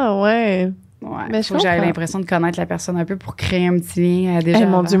 Ouais. Ah ouais. Ouais. Mais Faut que j'aie l'impression de connaître la personne un peu pour créer un petit lien déjà. Hey,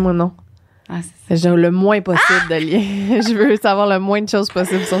 mon Dieu, moi non. J'ai le moins possible de lien. Je veux savoir le moins de choses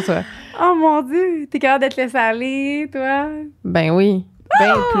possible sur toi. Oh mon Dieu! T'es capable de te laisser aller, toi? Ben oui.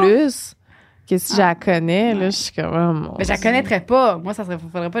 Ben plus que si je la connais, là, je suis comme, oh mon Mais je la Dieu. connaîtrais pas. Moi,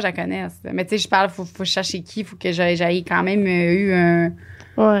 faudrait pas que je la connaisse. Mais tu sais, je parle, faut que je sache qui, faut que j'aille quand même eu un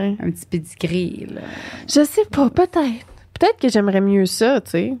petit pedigree, là. Je sais pas, peut-être. Peut-être que j'aimerais mieux ça, tu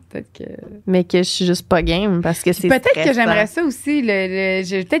sais. Peut-être que... Mais que je suis juste pas game parce que c'est Peut-être que stressant. j'aimerais ça aussi.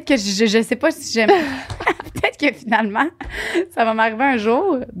 Peut-être que je sais pas si j'aime. Peut-être que finalement, ça va m'arriver un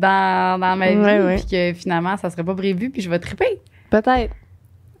jour dans ma vie, puis que finalement, ça serait pas prévu, puis je vais triper. Peut-être.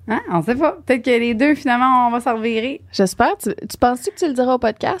 Hein? On sait pas. Peut-être que les deux, finalement, on va s'en revirer. J'espère. Tu penses-tu que tu le diras au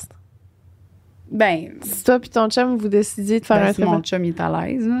podcast? Ben, Si toi puis ton chum, vous décidiez de faire un si trip. mon chum il est à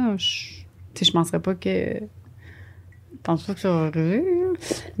l'aise, là, je penserais pas que... Je pense pas que ça va arriver.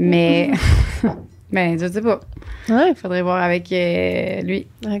 Mais... Ben, je sais pas. Ouais. Il faudrait voir avec lui.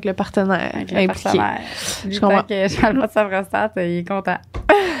 Avec le partenaire Avec le impliqué. partenaire. Lui, tant que je parle pas de sa prostate, il est content.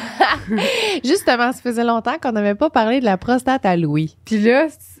 Justement, ça faisait longtemps qu'on n'avait pas parlé de la prostate à Louis. Puis là,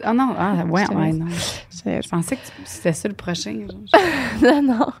 non. Non. Je Je pensais que c'était ça le prochain. Genre.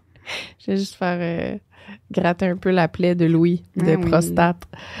 non. Je vais juste faire gratter un peu la plaie de Louis de prostate.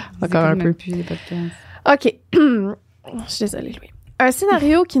 Encore un peu. Plus les podcasts. OK. Je suis désolée, Louis. Un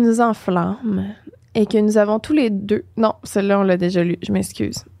scénario qui nous enflamme et que nous avons tous les deux... Non, celui-là, on l'a déjà lu. Je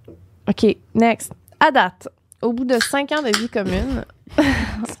m'excuse. OK, next. À date, au bout de 5 ans de vie commune...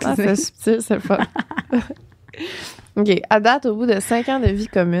 c'est subtil, c'est le fun. OK. À date, au bout de 5 ans de vie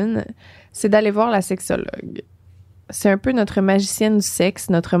commune, c'est d'aller voir la sexologue. C'est un peu notre magicienne du sexe,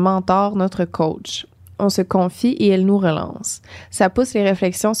 notre mentor, notre coach. On se confie et elle nous relance. Ça pousse les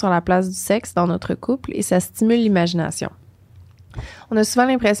réflexions sur la place du sexe dans notre couple et ça stimule l'imagination. On a souvent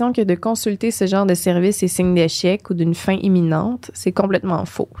l'impression que de consulter ce genre de service est signe d'échec ou d'une fin imminente. C'est complètement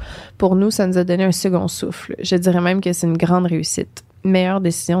faux. Pour nous, ça nous a donné un second souffle. Je dirais même que c'est une grande réussite. Meilleure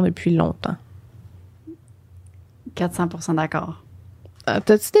décision depuis longtemps. 400% d'accord.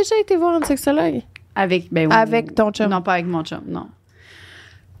 T'as-tu déjà été voir un sexologue? Avec ton chum? Non, pas avec mon chum, non.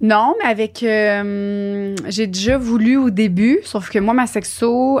 Non, mais avec... j'ai déjà voulu au début, sauf que moi, ma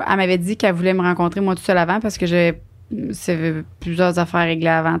sexo, elle m'avait dit qu'elle voulait me rencontrer moi tout seul avant parce que j'avais plusieurs affaires réglées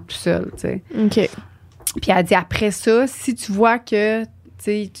avant tout seul, tu sais. OK. Puis elle a dit après ça, si tu vois que,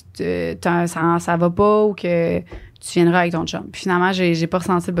 tu sais, ça va pas ou que tu viendras avec ton chum. Puis finalement, j'ai pas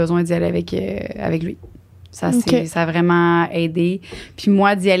ressenti le besoin d'y aller avec lui. Ça a vraiment aidé. Puis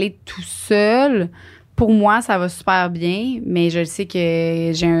moi, d'y aller tout seul... Pour moi, ça va super bien, mais je sais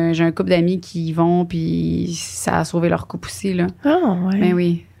que j'ai un couple d'amis qui y vont, puis ça a sauvé leur couple aussi, là. Ah, ouais. Ben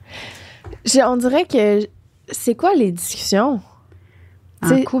oui. On dirait que... C'est quoi les discussions?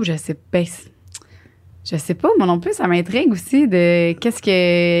 En couple, je sais pas, moi non plus, ça m'intrigue aussi de qu'est-ce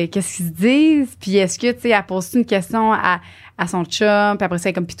qu'ils se disent, puis est-ce que, tu sais, elle pose une question à son chum, puis après ça,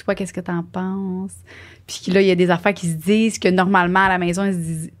 elle est comme, puis toi, qu'est-ce que t'en penses? Puis là, il y a des affaires qui se disent que normalement, à la maison,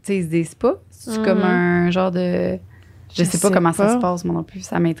 ils se disent pas. C'est comme un genre de... Je sais pas comment ça se passe, moi non plus.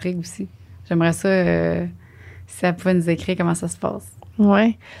 Ça m'intrigue aussi. J'aimerais ça, si ça pouvait nous écrire comment ça se passe.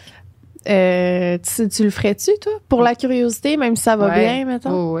 Ouais. Tu le ferais-tu, toi? Pour la curiosité, même si ça va bien,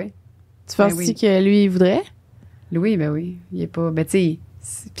 mettons? Oui. Tu penses-tu que lui, il voudrait? Oui, ben oui. Il est pas... Ben, tu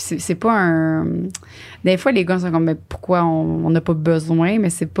sais, c'est pas un... Des fois, les gars sont comme, mais pourquoi on n'a pas besoin? Mais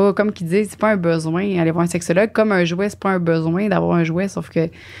c'est pas, comme qu'ils disent, c'est pas un besoin aller voir un sexologue. Comme un jouet, c'est pas un besoin d'avoir un jouet, sauf que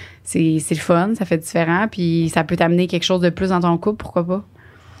c'est le fun, ça fait différent, puis ça peut t'amener quelque chose de plus dans ton couple, pourquoi pas?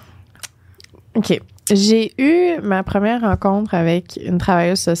 OK. J'ai eu ma première rencontre avec une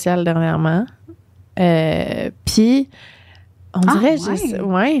travailleuse sociale dernièrement. Puis, on dirait,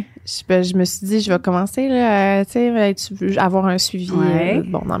 je me suis dit, je vais commencer là, avoir un suivi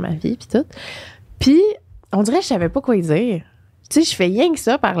dans ma vie, puis tout. Puis, on dirait que je savais pas quoi dire. Tu sais, je fais rien que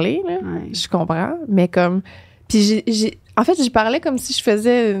ça, parler, là. Ouais. Je comprends, mais comme... Puis, en fait, j'y parlais comme si je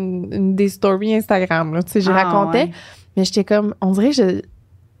faisais des stories Instagram, là. Tu sais, je racontais, mais j'étais comme... On dirait que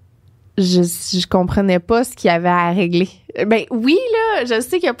je comprenais pas ce qu'il y avait à régler. Ben oui, là, je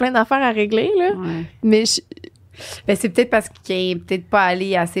sais qu'il y a plein d'affaires à régler, là, mais... Ben, c'est peut-être parce qu'il est peut-être pas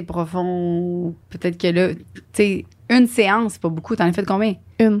allé assez profond. Peut-être que là, tu sais, une séance, c'est pas beaucoup. T'en as fait combien?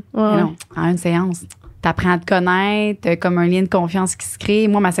 Une, non, en une séance. T'apprends à te connaître, t'as comme un lien de confiance qui se crée.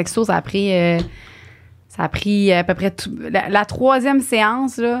 Moi, ma sexo, ça a pris à peu près la troisième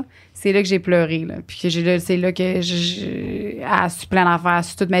séance, là, c'est là que j'ai pleuré, là. Puis c'est là que j'ai su plein d'affaires, elle a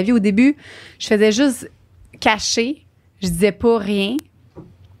su toute ma vie. Au début, je faisais juste cacher. Je disais pas rien.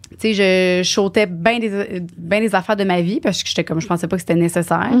 Tu sais, je sautais bien des affaires de ma vie parce que j'étais comme, je pensais pas que c'était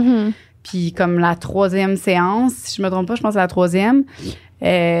nécessaire. Mm-hmm. Puis comme la troisième séance, si je me trompe pas, je pense que c'est la troisième,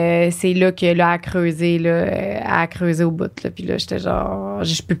 c'est là que là, à creuser au bout, là. Puis là, j'étais genre,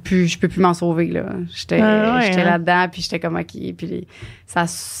 je peux plus m'en sauver, là. J'étais là-dedans, puis j'étais comme, OK. Puis ça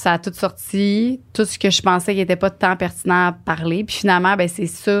a tout sorti, tout ce que je pensais qui était pas tant pertinent à parler. Puis finalement, ben c'est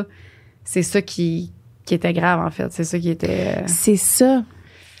ça qui était grave, en fait. C'est ça qui était... C'est ça.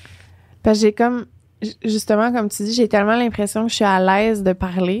 Parce que j'ai comme, justement, comme tu dis, j'ai tellement l'impression que je suis à l'aise de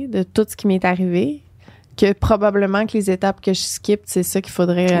parler de tout ce qui m'est arrivé que probablement que les étapes que je skip, c'est ça qu'il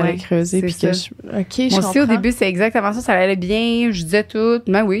faudrait aller creuser. Puis que je Moi aussi, au début, c'est exactement ça. Ça allait bien. Je disais tout.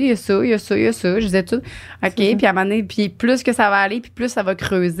 Ben oui, il y a ça. Je disais tout. OK. Puis à un moment donné, puis plus que ça va aller, puis plus ça va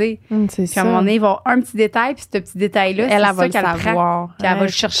creuser. C'est puis à un moment donné, il va y avoir un petit détail, puis ce petit détail-là, elle ça va qu'elle prend. Puis elle va le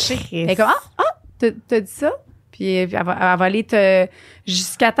chercher. Elle est comme, t'as dit ça? Puis elle va aller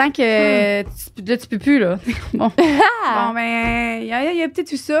jusqu'à temps que tu peux plus, là. Bon, ben, il y a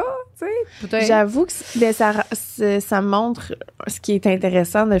peut-être eu ça, tu sais. Peut-être. J'avoue que ça montre ce qui est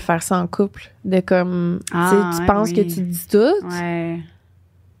intéressant de faire ça en couple. De comme, tu penses que tu dis tout. Ouais.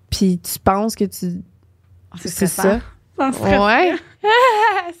 Puis tu penses que tu... C'est ça. Ouais.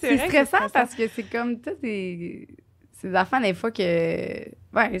 C'est stressant parce que c'est comme tout c'est des affaires des fois que...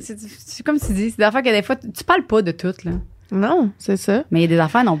 Ouais, c'est comme tu dis, c'est des affaires que des fois, tu parles pas de tout, là. Non, c'est ça. Mais il y a des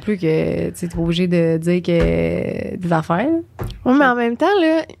affaires non plus que tu es obligé de dire que des affaires. Oui, mais en même temps,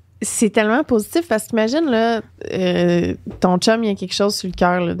 là, c'est tellement positif parce qu'imagine, là, ton chum, il y a quelque chose sur le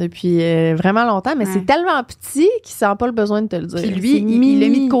cœur là, depuis vraiment longtemps, mais c'est tellement petit qu'il sent pas le besoin de te le dire. Puis lui, il l'a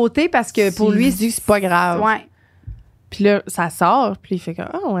mis de côté parce que pour lui, c'est pas grave. Ouais. Puis là, ça sort, puis il fait comme,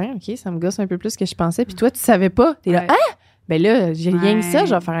 OK, ça me gosse un peu plus que je pensais. Puis toi, tu savais pas. T'es là, ben là, j'ai rien que ça,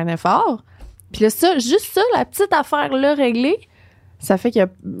 je vais faire un effort. Puis là, juste ça, la petite affaire-là réglée, ça fait que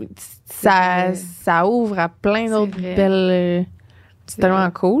ça ouvre à plein d'autres belles... c'est tellement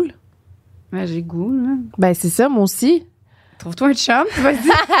cool. Ouais, j'ai goût, là. Ben, c'est ça, moi aussi. Trouve-toi un chum, tu vas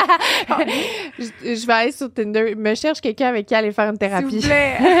dire. Je vais aller sur Tinder. Me cherche quelqu'un avec qui aller faire une thérapie. S'il vous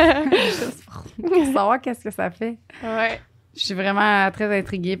plaît. Juste pour savoir qu'est-ce que ça fait. Ouais. Je suis vraiment très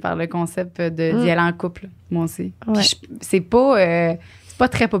intriguée par le concept d'y aller en couple, moi aussi. Ouais. Puis c'est pas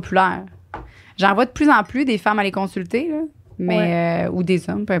très populaire. J'en vois de plus en plus des femmes aller consulter, là, mais, ou des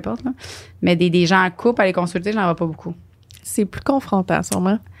hommes, peu importe. Là. Mais des gens en couple aller consulter, j'en vois pas beaucoup. C'est plus confrontant,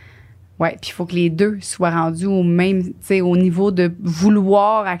 sûrement. Ouais, puis il faut que les deux soient rendus au même, tu sais, au niveau de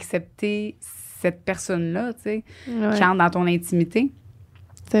vouloir accepter cette personne-là, tu sais, qui entre dans ton intimité.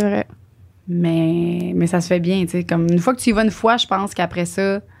 C'est vrai. Mais ça se fait bien, tu sais. Comme une fois que tu y vas une fois, je pense qu'après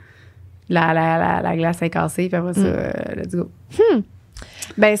ça, la glace est cassée, puis après ça, let's go.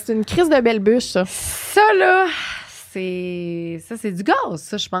 Ben, c'est une crise de belle bûche, ça. Ça, là, c'est du gaz,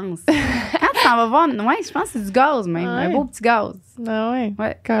 ça, je pense. Quand tu t'en vas voir, je pense que c'est du gaz, même. Un beau petit gaz. Ah ouais?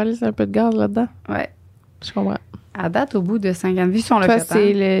 Ouais. Carlis, c'est un peu de gaz là-dedans. Ouais. Je comprends. À date, au bout de 5 ans de vie, si on l'a fait. Toi,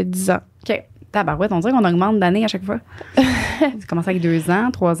 c'est le 10 ans. OK. Tabarouette, on dirait qu'on augmente d'années à chaque fois. Ça commence avec 2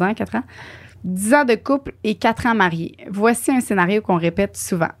 ans, 3 ans, 4 ans. 10 ans de couple et 4 ans mariés. Voici un scénario qu'on répète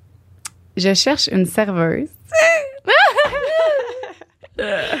souvent. Je cherche une serveuse.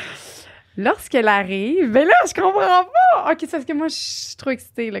 Lorsqu'elle arrive, ben là, je comprends pas. OK, c'est parce que moi, je suis trop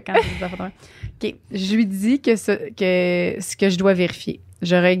excitée là, quand je dis ça. OK, je lui dis que ce que je dois vérifier.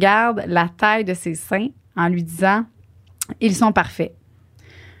 Je regarde la taille de ses seins en lui disant « Ils sont parfaits ».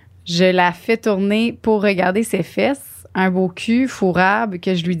 Je la fais tourner pour regarder ses fesses, un beau cul fourrable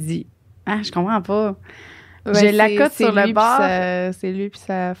que je lui dis. Ah, je comprends pas. Ben, je l'accote sur le bord. C'est lui puis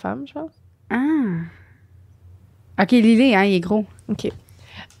sa femme, je pense. Ah. OK, Lily, hein, il est gros. OK.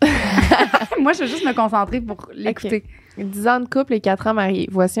 Moi, je veux juste me concentrer pour l'écouter. Okay. 10 ans de couple et 4 ans mariés.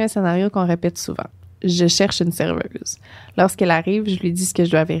 Voici un scénario qu'on répète souvent. Je cherche une serveuse. Lorsqu'elle arrive, je lui dis ce que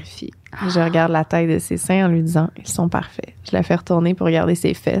je dois vérifier. Je regarde la taille de ses seins en lui disant « Ils sont parfaits ». Je la fais retourner pour regarder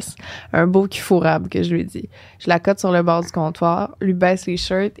ses fesses. Un beau cul fourrable que je lui dis. Je la cote sur le bord du comptoir, lui baisse les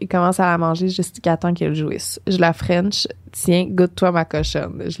shirts et commence à la manger jusqu'à temps qu'elle jouisse. Je la French. « Tiens, goûte-toi ma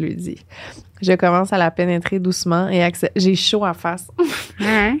cochonne », je lui dis. Je commence à la pénétrer doucement et j'ai chaud en face.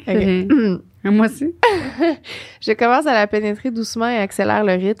 Okay. Moi aussi. Je commence à la pénétrer doucement et accélère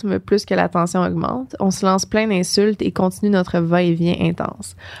le rythme plus que la tension augmente. On se lance plein d'insultes et continue notre va-et-vient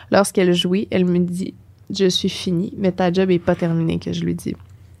intense. Lorsqu'elle jouit, elle me dit « Je suis finie, mais ta job est pas terminée » que je lui dis.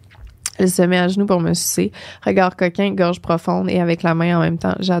 Elle se met à genoux pour me sucer, regard coquin, gorge profonde et avec la main en même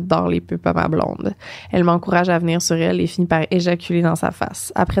temps, j'adore les pupes à ma blonde. Elle m'encourage à venir sur elle et finit par éjaculer dans sa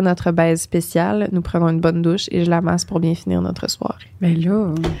face. Après notre baise spéciale, nous prenons une bonne douche et je la masse pour bien finir notre soirée. Ben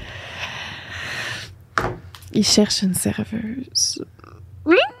là... Il cherche une serveuse.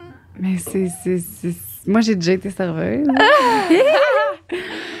 Oui! Mais c'est... Moi, j'ai déjà été serveuse.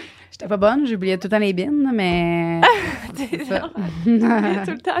 J'étais pas bonne, j'oubliais tout le temps les bines, mais... C'est ça. Tout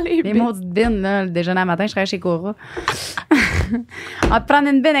le temps les bines. Les maudites bines, là, le déjeuner à matin, je travaillais chez Cora. On va te prendre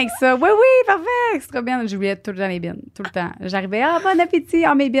une bine avec ça. Oui, parfait, c'est trop bien. J'oubliais tout le temps les bines, tout le temps. J'arrivais, bon appétit,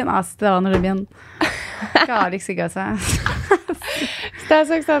 mes bines. C'était on a les bines. Calique, c'est gossant. C'est à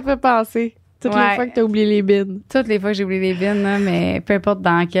ça que ça me fait penser. Toutes les fois que t'as oublié les bines. Toutes les fois que j'ai oublié les bines, là, mais peu importe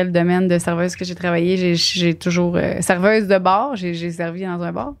dans quel domaine de serveuse que j'ai travaillé, j'ai toujours... serveuse de bar, j'ai servi dans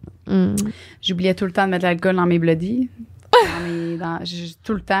un bar. J'oubliais tout le temps de mettre l'alcool dans mes bloodies.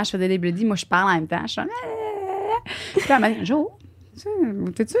 Tout le temps, je faisais des bloodies. Moi, je parle en même temps. Je suis puis là, elle m'a dit, Jo,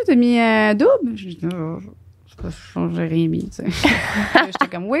 t'as mis double? Je dis, j'ai rien mis, tu sais. J'étais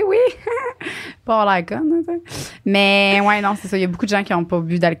comme, oui. Pas l'air conne, tu sais. Mais, ouais, non, c'est ça. Il y a beaucoup de gens qui n'ont pas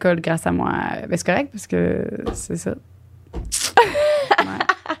bu d'alcool grâce à moi. Ben, c'est correct, parce que c'est ça.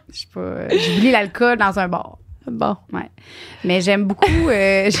 Ouais. J'oublie l'alcool dans un bar. Bon. Ouais. Mais j'aime beaucoup,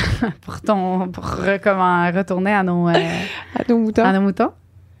 pour retourner à nos moutons.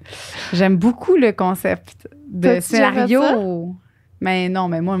 J'aime beaucoup le concept de scénario. Mais non,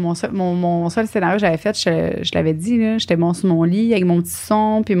 mais moi, mon seul scénario que j'avais fait, je l'avais dit, là, j'étais sur mon lit avec mon petit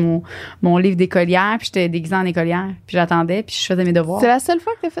son, puis mon livre d'écolière, puis j'étais déguisée en écolière, puis j'attendais, puis je faisais mes devoirs. C'est la seule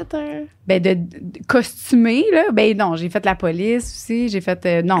fois que t'as fait un... Ben, de costumer, là, ben non, j'ai fait la police aussi, j'ai fait,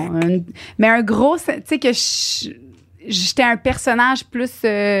 mais un gros, tu sais, que j'étais un personnage plus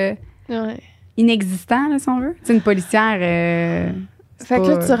inexistant, là, si on veut. C'est une policière... fait que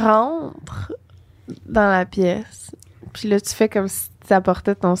là, tu rentres dans la pièce, puis là, tu fais comme si tu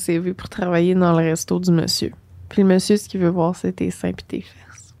apportais ton CV pour travailler dans le resto du monsieur. Puis le monsieur, ce qu'il veut voir, c'est tes seins pis tes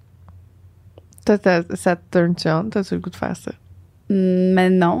fesses. Toi, ça te turn on? T'as-tu le goût de faire ça? Mais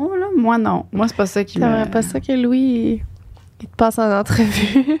non, là. Moi, non. Moi, c'est pas ça qui T'aimerais pas ça que Louis, il te passe en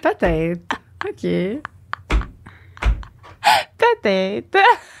entrevue? Peut-être. OK. Peut-être.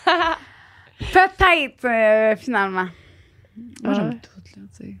 Peut-être, finalement. Moi, j'aime tout, là,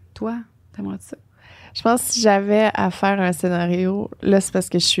 tu sais. Toi, t'aimerais ça? Je pense que si j'avais à faire un scénario, là, c'est parce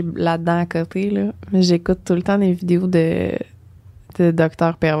que je suis là-dedans à côté, là, mais j'écoute tout le temps des vidéos de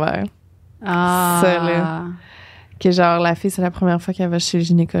docteurs pervers. Ah! Ça, là. Que genre, la fille, c'est la première fois qu'elle va chez le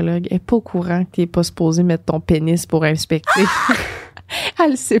gynécologue. Elle est pas au courant que t'es pas supposé mettre ton pénis pour inspecter.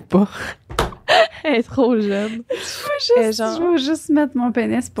 Elle le sait pas. Elle est trop jeune. Je veux juste mettre mon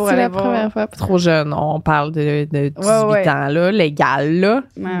pénis pour aller voir. C'est la première fois. Trop jeune. On parle de 18 ans, là, légal, là.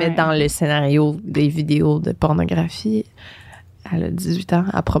 Ouais, mais dans le scénario des vidéos de pornographie, elle a 18 ans.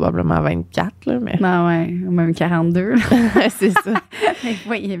 Elle a probablement 24, là. Mais... Ben ouais, ou même 42. C'est ça. Mais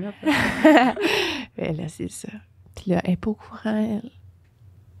voyez, mais là, c'est ça. Puis là, elle est pas au courant, elle.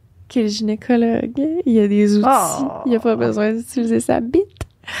 Quel gynécologue. Il y a des outils. Il n'y a pas besoin d'utiliser sa bite.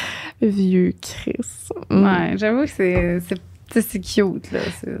 Vieux Chris. Ouais, j'avoue que c'est cute, là.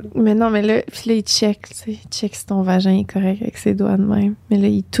 Mais non, mais là, puis là, il check, tu sais. Il check si ton vagin est correct avec ses doigts de même. Mais là,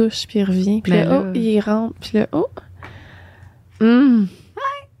 il touche, puis il revient. Puis là, il rentre. Puis là, Ouais,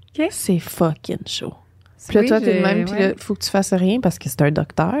 OK. C'est fucking chaud. Puis là, toi, t'es de même, puis là, faut que tu fasses rien parce que c'est un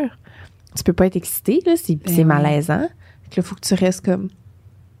docteur. Tu peux pas être excité, là. C'est malaisant. Puis là, faut que tu restes comme...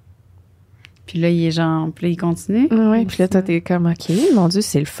 Puis là, il est genre, puis là, il continue. Oui, puis là, toi, t'es comme, OK, mon Dieu,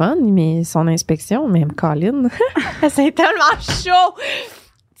 c'est le fun, mais son inspection, même Colin, c'est tellement chaud!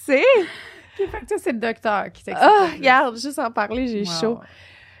 Tu sais? Fait que toi, c'est le docteur qui t'explique. Ah, regarde, juste en parler, j'ai chaud.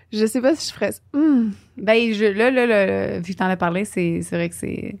 Je sais pas si je ferais ça. Ben, là, vu que t'en as parlé, c'est vrai que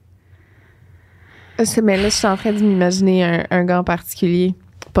c'est... Mais là, je suis en train de m'imaginer un gant particulier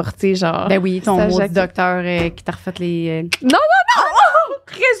porté, genre... Ben oui, ton mot docteur qui t'a refait les... Non!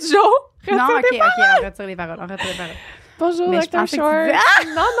 Reste chaud! Non, OK, on retire les paroles. Bonjour, mais Dr. je Short. pensais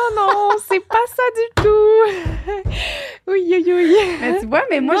Non, c'est pas ça du tout. Oui. Mais tu vois,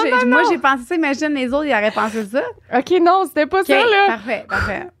 moi, j'ai pensé ça. Imagine, les autres, ils auraient pensé ça. OK, non, c'était pas ça, là. Parfait.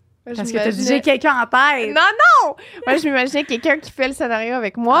 Parce que t'as dit, j'ai quelqu'un en tête. Non! Moi, je m'imaginais quelqu'un qui fait le scénario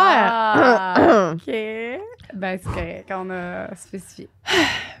avec moi. Ah, OK. Ben, c'est correct. On a spécifié.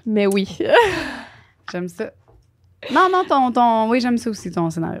 Mais oui. J'aime ça. Non, oui, j'aime ça aussi,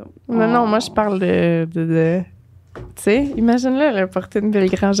 ton scénario. Non, moi, je parle de tu sais, imagine-le, là, porter une belle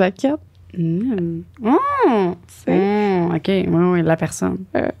grande jaquette. Tu sais. OK, oui, la personne.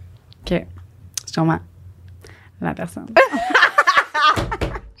 OK. Je comprends. La personne.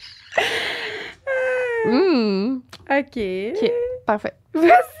 OK, parfait.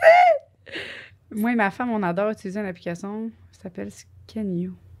 Moi et ma femme, on adore utiliser une application qui s'appelle Scan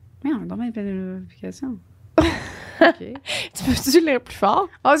You. Mais on a dormi une application. OK. Tu peux-tu lire plus fort?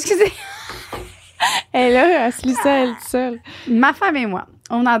 Oh, excusez. Elle là, elle se lit ça, elle seule. Ma femme et moi,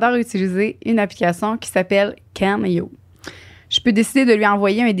 on adore utiliser une application qui s'appelle Can You. Je peux décider de lui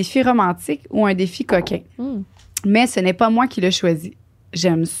envoyer un défi romantique ou un défi coquin. Mais ce n'est pas moi qui le choisis.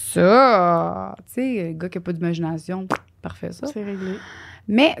 J'aime ça. Tu sais, le gars qui n'a pas d'imagination, parfait ça. C'est réglé.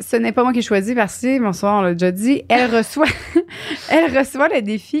 Mais ce n'est pas moi qui choisis parce que, bonsoir, on l'a déjà dit, elle reçoit le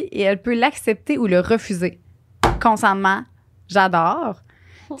défi et elle peut l'accepter ou le refuser. Consentement, j'adore.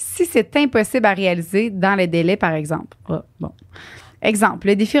 Si c'est impossible à réaliser dans les délais, par exemple. Bon. Exemple,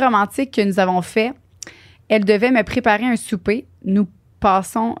 le défi romantique que nous avons fait, elle devait me préparer un souper. Nous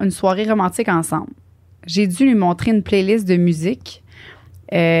passons une soirée romantique ensemble. J'ai dû lui montrer une playlist de musique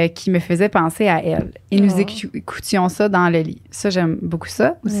qui me faisait penser à elle. Et nous écoutions ça dans le lit. Ça, j'aime beaucoup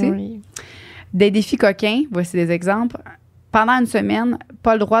ça aussi. Oui. Des défis coquins, voici des exemples. Pendant une semaine,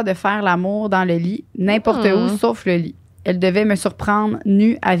 pas le droit de faire l'amour dans le lit, n'importe où, sauf le lit. Elle devait me surprendre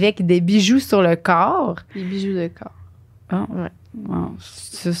nue avec des bijoux sur le corps. Des bijoux de corps. Ah, ouais. Wow.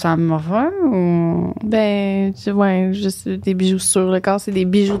 Ça me fait ou... Ben, juste des bijoux sur le corps. C'est des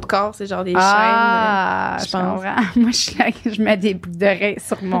bijoux de corps, c'est genre des chaînes. Je pense. Moi, je mets des boucles d'oreilles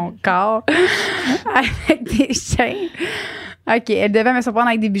sur mon corps avec des chaînes. OK, elle devait me surprendre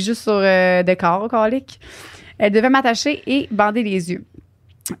avec des bijoux sur de corps, colique. Elle devait m'attacher et bander les yeux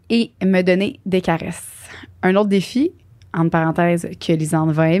et me donner des caresses. Un autre défi, entre parenthèses, que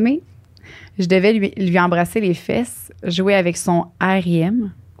Lisande va aimer. Je devais lui embrasser les fesses, jouer avec son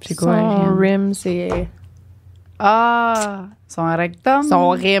RIM. C'est quoi, son RIM, c'est... son rectum. Son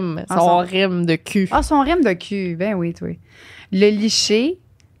RIM. Son RIM de cul. Son RIM de cul. Ben oui, oui. Le licher,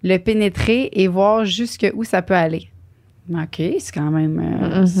 le pénétrer et voir jusqu'où ça peut aller. OK, c'est quand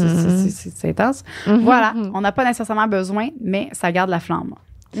même... c'est intense. Voilà, on n'a pas nécessairement besoin, mais ça garde la flamme.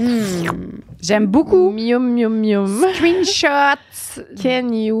 J'aime beaucoup. Mium. Screenshots.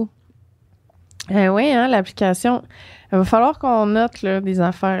 Can You. Oui, l'application. Il va falloir qu'on note là, des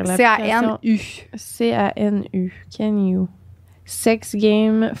affaires. C-A-N-U. C-A-N-U. Can You. Sex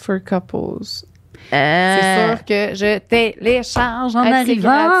Game for Couples. C'est sûr que je télécharge en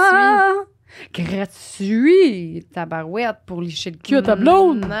arrivant. Gratuit. Tabarouette pour licher le cul à ta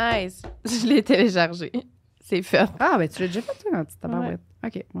blonde. Nice. Je l'ai téléchargé. C'est fait. Ah, ben tu l'as déjà fait, toi, un petit tabarouette.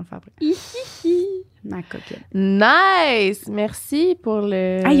 OK, on va le faire après. Ma coquette. Nice! Merci pour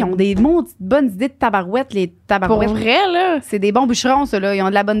le... Ils ont des bonnes idées de tabarouettes, les tabarouettes. Pour vrai, là? C'est des bons bûcherons, ça, là. Ils ont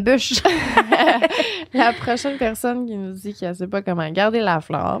de la bonne bûche. La prochaine personne qui nous dit qu'elle ne sait pas comment garder la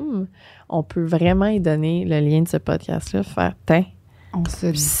flamme, on peut vraiment y donner le lien de ce podcast-là, faire « Tiens, on se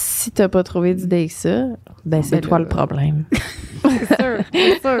dit. Si t'as pas trouvé d'idée avec ça, c'est toi le problème. »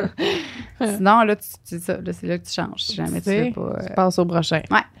 C'est sûr. Sinon, là, c'est là que tu changes. Si jamais tu veux pas... Tu passes au prochain.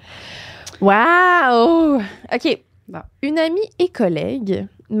 Ouais. Wow! OK. Bon. Une amie et collègue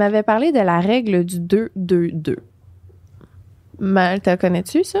m'avait parlé de la règle du 2-2-2. T'as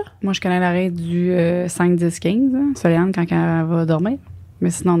connais-tu ça? Moi, je connais la règle du 5-10-15, hein, Soliane, quand elle va dormir. Mais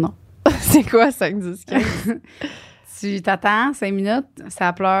sinon, non. C'est quoi 5-10-15? Tu t'attends 5 minutes,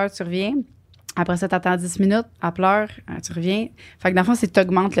 ça pleure, tu reviens. Après ça, t'attends 10 minutes, elle pleure, tu reviens. Fait que dans le fond, c'est que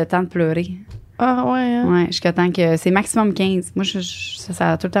t'augmentes le temps de pleurer. Ah, ouais, hein? Ouais, jusqu'à temps que c'est maximum 15. Moi,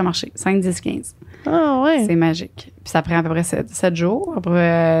 ça a tout le temps marché. 5, 10, 15. Ah, ouais. C'est magique. Puis ça prend à peu près 7 jours.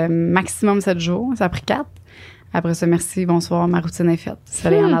 Après, maximum 7 jours. Ça a pris 4. Après ça, merci, bonsoir, ma routine est faite.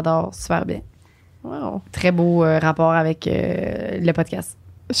 Soleil en adore, super bien. Wow. Très beau rapport avec le podcast.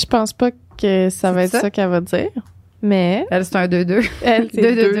 Je pense pas que ça va être ça qu'elle va dire, mais... Elle, c'est un 2-2. Elle,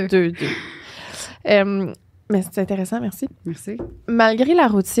 c'est 2-2-2. 2-2. Mais c'est intéressant, merci. Merci. Malgré la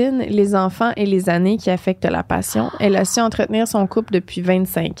routine, les enfants et les années qui affectent la passion, elle a su entretenir son couple depuis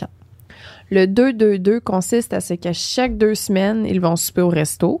 25 ans. Le 2-2-2 consiste à ce qu'à chaque 2 semaines, ils vont souper au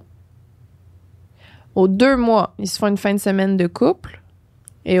resto. Aux 2 mois, ils se font une fin de semaine de couple.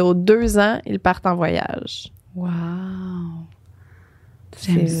 Et aux 2 ans, ils partent en voyage. Wow!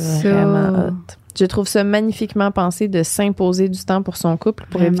 C'est vraiment hot. Je trouve ça magnifiquement pensé de s'imposer du temps pour son couple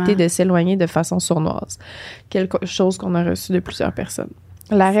pour éviter de s'éloigner de façon sournoise. Quelque chose qu'on a reçu de plusieurs personnes.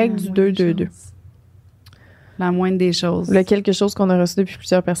 La règle du 2-2-2. La moindre des choses. Le quelque chose qu'on a reçu depuis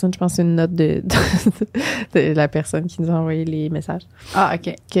plusieurs personnes, je pense que c'est une note de la personne qui nous a envoyé les messages. Ah,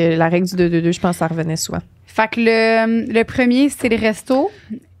 OK. Que la règle du 2-2-2, je pense que ça revenait souvent. Fait que le premier, c'est le resto.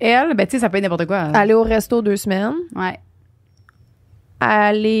 Elle, ben tu sais, ça peut être n'importe quoi. Aller au resto 2 semaines. Ouais.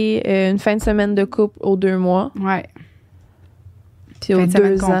 Aller une fin de semaine de couple aux 2 mois. Ouais. Puis aux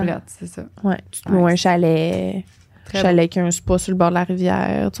 2 ans. Complète, c'est ça. Ouais. Tu te loues un chalet. Chalet avec un spa sur le bord de la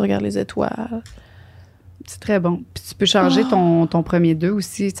rivière. Tu regardes les étoiles. C'est très bon. Puis tu peux changer ton premier 2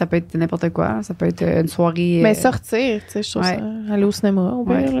 aussi. Ça peut être n'importe quoi. Ça peut être une soirée. Mais sortir, tu sais, je trouve ça. Aller au cinéma, au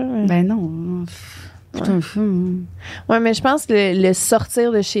pire, là. Ben non. Putain, ouais, mais je pense que le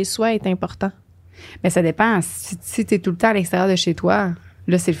sortir de chez soi est important. Mais ça dépend. Si tu es tout le temps à l'extérieur de chez toi,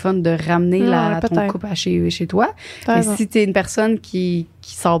 là, c'est le fun de ramener ton couple à chez toi. Mais si tu es une personne qui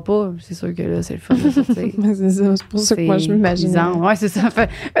sort pas, c'est sûr que là, c'est le fun de sortir. C'est ça. C'est pour ça que moi, je m'imagine. Ouais, c'est ça. Fait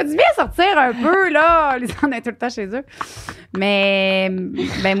du bien sortir un peu, là. Les gens sont tout le temps chez eux. Mais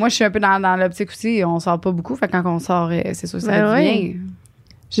ben, moi, je suis un peu dans l'optique aussi. On sort pas beaucoup. Fait que quand on sort, c'est sûr que ça va bien.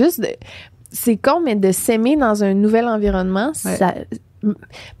 Juste, c'est con, mais de s'aimer dans un nouvel environnement, ça...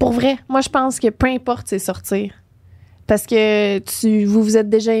 Pour vrai, moi, je pense que peu importe, c'est sortir. Parce que vous vous êtes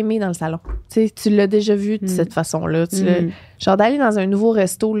déjà aimé dans le salon. Tu l'as déjà vu de cette façon-là. Genre d'aller dans un nouveau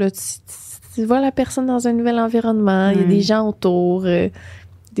resto, là, tu vois la personne dans un nouvel environnement, il y a des gens autour,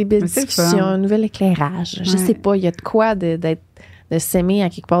 des belles discussions, un nouvel éclairage. Je sais pas, il y a de quoi de s'aimer à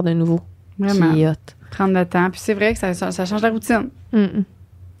quelque part de nouveau. Vraiment. Qui est hot. Prendre le temps. Puis c'est vrai que ça change la routine.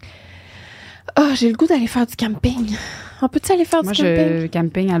 J'ai le goût d'aller faire du camping. On peut-tu aller faire du camping? Moi,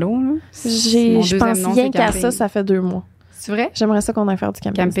 camping à l'eau, là. Je pense rien qu'à ça fait 2 mois. C'est vrai? J'aimerais ça qu'on aille faire du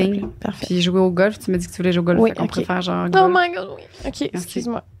camping. Parfait. Puis jouer au golf. Tu m'as dit que tu voulais jouer au golf. Oui, on pourrait faire genre golf. Oh my God, oui. OK,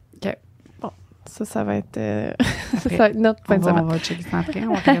 excuse-moi. OK. Bon, ça va être... ça va être notre fin de semaine. On va checker ça après.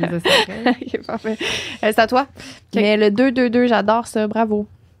 On va organiser ça après. OK, parfait. C'est à toi. Mais le 2-2-2, j'adore ça. Bravo.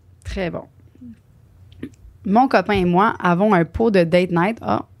 Très bon. Mon copain et moi avons un pot de date night.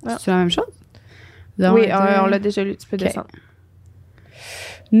 C'est la même chose? Oui, on l'a déjà lu. Tu peux descendre.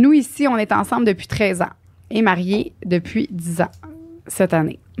 Nous, ici, on est ensemble depuis 13 ans et mariés depuis 10 ans cette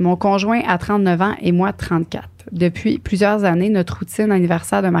année. Mon conjoint a 39 ans et moi 34. Depuis plusieurs années, notre routine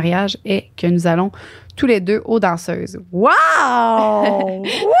anniversaire de mariage est que nous allons tous les 2 aux danseuses. Wow!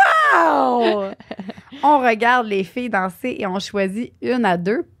 Wow! On regarde les filles danser et on choisit une à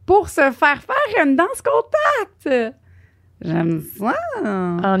 2 pour se faire une danse contact. J'aime ça.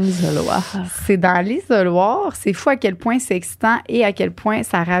 En isoloir. C'est dans l'isoloir. C'est fou à quel point c'est excitant et à quel point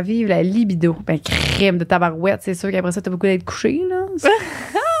ça ravive la libido. Ben, crème de tabarouette. C'est sûr qu'après ça, t'as beaucoup d'être couché, là.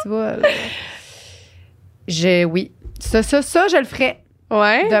 Tu vois, là. Oui. Ça, je le ferai.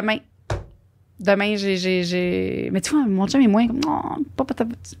 Ouais. Demain, j'ai... Mais tu vois, mon chum est moins... Mon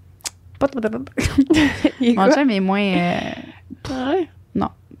chum est moins... Ouais. Non,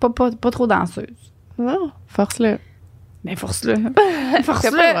 pas trop danseuse. Non, force-le. Mais force-le.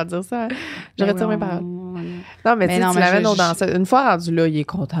 Force-le. On va dire ça. Je retire mes paroles. Non, mais tu l'avais nos danseuses. Une fois rendu là, il est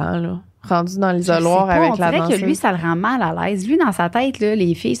content, là. Rendu dans l'isoloir avec la danseuse. On dirait que lui, ça le rend mal à l'aise. Lui, dans sa tête, là,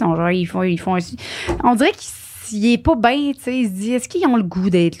 les filles sont genre, ils font aussi. On dirait qu'il est pas bien, tu sais. Il se dit, est-ce qu'ils ont le goût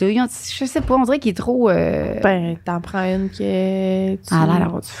d'être là? Je sais pas, on dirait qu'il est trop. Ben, t'en prends une qui est. Elle a l'air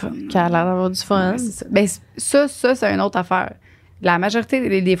d'avoir du fun. Qui a l'air d'avoir du fun. Ouais, c'est ça. Ben, ça, c'est une autre affaire. La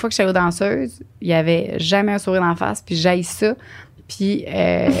majorité des fois que j'étais aux danseuses, il y avait jamais un sourire d'en face, puis j'haïs ça. Puis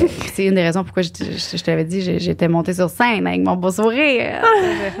c'est une des raisons pourquoi je t'avais dit, j'étais montée sur scène avec mon beau sourire.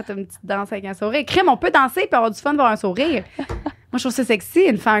 J'ai fait une petite danse avec un sourire. Crème, on peut danser puis avoir du fun d'avoir un sourire. Moi, je trouve ça sexy,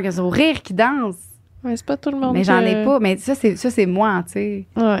 une femme avec un sourire qui danse. Ouais, c'est pas tout le monde. Mais j'en ai pas. Mais ça, c'est moi, tu sais.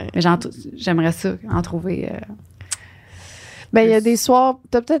 Ouais. Mais j'aimerais ça, en trouver. Ben, il y a des soirs...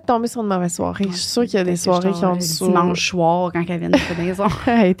 T'as peut-être tombé sur une mauvaise soirée. Ouais, Je suis sûre qu'il y a des soirées qui ont du soir. Dimanche soir, quand elle vient de la maison.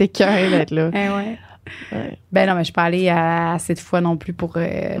 Elle était cœur d'être là. Ouais. Ouais. Ben non, mais je suis pas allée assez de fois non plus pour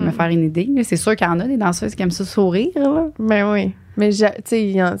me faire une idée. C'est sûr qu'il y en a des danseuses qui aiment ça sourire, là. Ben oui. Mais tu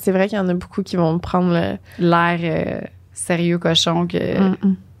sais, c'est vrai qu'il y en a beaucoup qui vont prendre L'air sérieux cochon que...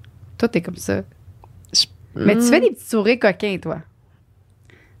 Toi, t'es comme ça. Mais tu fais des petits sourires coquins, toi.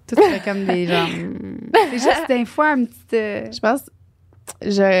 Toi, tu fais comme des gens... C'est juste des fois une petite... Je pense...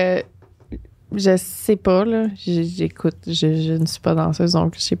 Je sais pas, là. J'écoute. Je ne suis pas danseuse,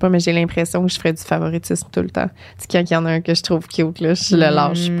 donc je sais pas, mais j'ai l'impression que je ferais du favoritisme tout le temps. Tu sais, quand il y en a un que je trouve cute, là, je le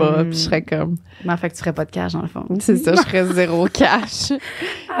lâche pas, puis je serais comme... Mais en fait, que tu ferais pas de cash, dans le fond. C'est ça, je ferais zéro cash.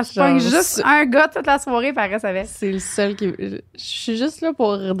 Je pogne juste un gars toute la soirée, par reste avec. C'est le seul qui... Je suis juste là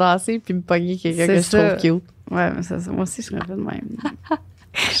pour danser puis me pogner quelqu'un que C'est je trouve cute. Ouais, mais ça, moi aussi, je serais pas de même.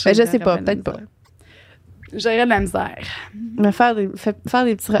 Ben, je sais pas, peut-être pas. J'aurais de la misère. Mais faire des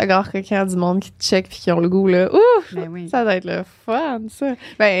petits regards coquins du monde qui te check puis qui ont le goût, là, ouf! Ben oui. Ça doit être le fun, ça.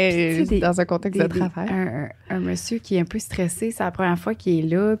 Ben, Puis, dans un contexte de travail. Un monsieur qui est un peu stressé, c'est la première fois qu'il est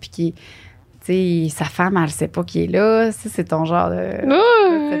là, puis qui... Tu sais, sa femme, elle sait pas qu'il est là. Ça, c'est ton genre de...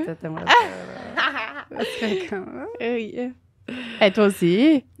 Oui. Et toi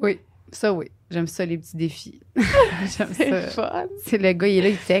aussi? Oui, ça, oui. J'aime ça, les petits défis. J'aime C'est ça. fun. C'est le gars, il est là,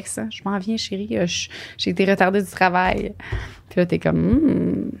 il texte. Hein. Je m'en viens, chérie. J'ai été retardée du travail. Puis là, t'es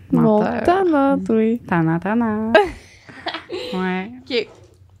comme... menteur. Tannant, oui. Tannant. Ouais. OK.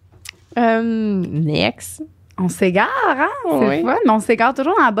 Next. On s'égare, hein? C'est Oui. fun, mais on s'égare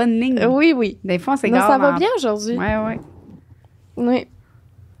toujours dans la bonne ligne. Oui, oui. Des fois, on Non, s'égare ça va dans- bien aujourd'hui. Ouais. Oui.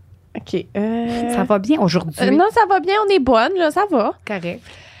 OK. Ça va bien aujourd'hui. Non, ça va bien. On est bonne, là. Ça va. Correct.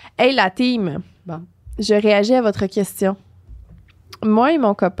 Hey, la team. Bon. Je réagis à votre question. Moi et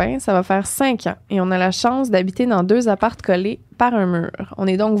mon copain, ça va faire 5 ans et on a la chance d'habiter dans 2 appartes collés par un mur. On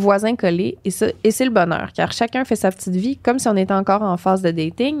est donc voisins collés et c'est le bonheur car chacun fait sa petite vie comme si on était encore en phase de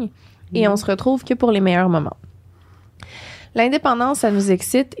dating et on se retrouve que pour les meilleurs moments. L'indépendance, ça nous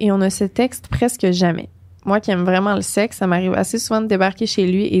excite et on ne se texte presque jamais. Moi qui aime vraiment le sexe, ça m'arrive assez souvent de débarquer chez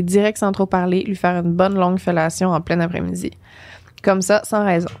lui et direct sans trop parler, lui faire une bonne longue fellation en plein après-midi. Comme ça, sans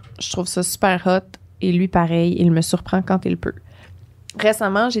raison. Je trouve ça super hot et lui pareil, il me surprend quand il peut.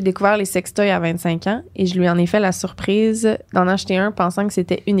 Récemment, j'ai découvert les sextoys à 25 ans et je lui en ai fait la surprise d'en acheter un pensant que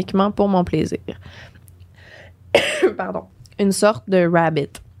c'était uniquement pour mon plaisir. Pardon. Une sorte de rabbit.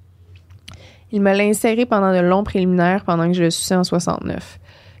 Il me l'a inséré pendant de longs préliminaires pendant que je le suçais en 69.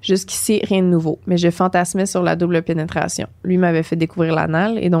 Jusqu'ici, rien de nouveau, mais je fantasmais sur la double pénétration. Lui m'avait fait découvrir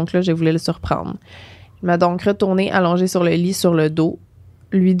l'anal et donc là, je voulais le surprendre. Il m'a donc retourné allongé sur le lit sur le dos,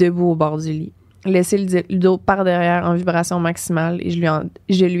 lui debout au bord du lit. Laissé le dos par derrière en vibration maximale et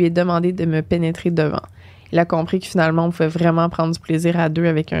je lui ai demandé de me pénétrer devant. Il a compris que finalement, on pouvait vraiment prendre du plaisir à deux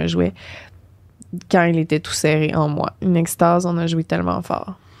avec un jouet quand il était tout serré en moi. Une extase, on a joué tellement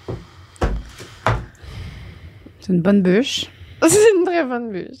fort. C'est une bonne bûche. C'est une très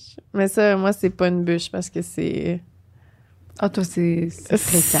bonne bûche. Mais ça, moi, c'est pas une bûche parce que c'est... Ah, toi, c'est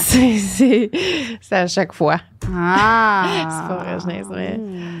fréquent. C'est à chaque fois. Ah! C'est pas vrai, je niaise, mais...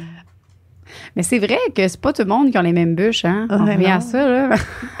 Mais c'est vrai que c'est pas tout le monde qui a les mêmes bûches, hein? On Ouais, revient non. à ça, là.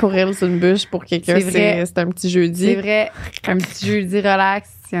 Pour elle, c'est une bûche. Pour quelqu'un, C'est vrai. c'est un petit jeudi. C'est vrai. Un petit jeudi relax.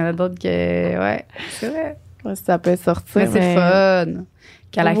 Il y en a d'autres que... Ouais, c'est vrai. Ouais, ça peut sortir, Mais c'est fun.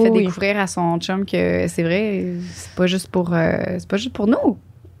 Qu'elle a fait Oui. découvrir à son chum que c'est vrai, c'est pas juste pour nous.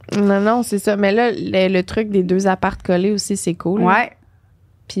 Non, c'est ça. Mais là, le truc des 2 appartes collés aussi, c'est cool. Ouais.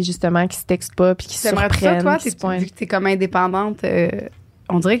 Puis justement, qu'ils se textent pas, puis qu'ils se T'aimerais surprennent. ça, toi, qu'ils se pointent. vu que t'es comme indépendante,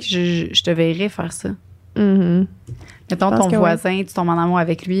 on dirait que je te verrais faire ça. Mhm. Mettons Je pense ton que voisin, tu tombes en amour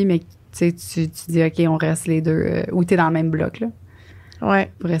avec lui, mais tu sais, tu dis, OK, on reste les deux, ou t'es dans le même bloc, là. Ouais.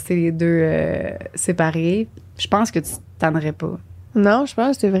 Vous restez les deux séparés. Je pense que tu tannerais pas. Non, je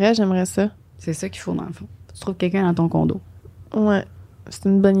pense que c'est vrai, j'aimerais ça. C'est ça qu'il faut, dans le fond. Tu trouves quelqu'un dans ton condo. Ouais. C'est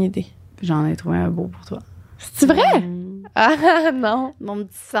une bonne idée. J'en ai trouvé un beau pour toi. C'est vrai? Ah, non. Mon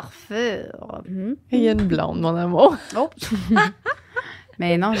petit surfeur. Il y a une blonde, mon amour. Oh!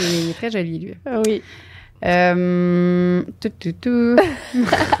 Mais non, il est très joli, lui. Oui. Tout.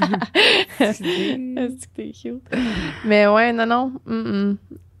 Est-ce que t'es cute? Mais ouais, non. On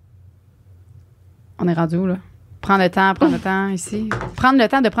est rendu où, là? Prendre le temps ici. Prendre le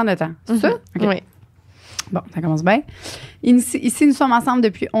temps de prendre le temps. C'est ça? OK. Oui. Bon, ça commence bien. Ici, nous sommes ensemble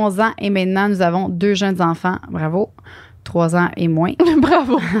depuis 11 ans et maintenant, nous avons 2 jeunes enfants. Bravo. 3 ans et moins.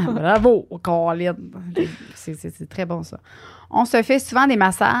 Bravo. Bravo, Colin. C'est très bon, ça. On se fait souvent des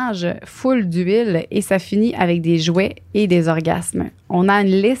massages full d'huile et ça finit avec des jouets et des orgasmes. On a une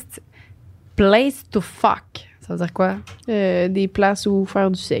liste place to fuck. Ça veut dire quoi? Des places où faire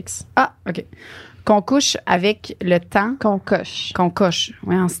du sexe. Ah, OK. Qu'on couche avec le temps. Qu'on coche. Qu'on coche.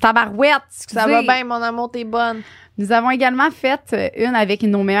 Oui, en tabarouette. Ça va bien, mon amour, t'es bonne. Nous avons également fait une avec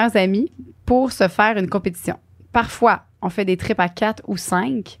nos meilleures amies pour se faire une compétition. Parfois, on fait des trips à 4 ou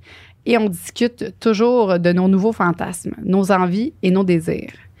 5 et on discute toujours de nos nouveaux fantasmes, nos envies et nos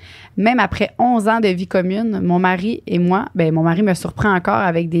désirs. Même après 11 ans de vie commune, mon mari et moi, mon mari me surprend encore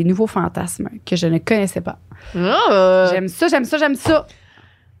avec des nouveaux fantasmes que je ne connaissais pas. Oh. J'aime ça, j'aime ça, j'aime ça.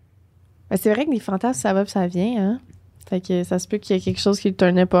 Ben, c'est vrai que les fantasmes, ça va puis ça vient, hein? Fait que ça se peut qu'il y ait quelque chose qui le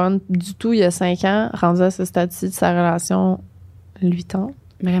turnait pas on du tout il y a 5 ans, rendu à ce stade-ci de sa relation, 8 ans.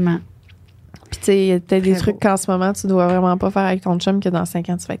 Vraiment. Puis tu sais, il y a peut-être des Très trucs beau. qu'en ce moment, tu dois vraiment pas faire avec ton chum, que dans 5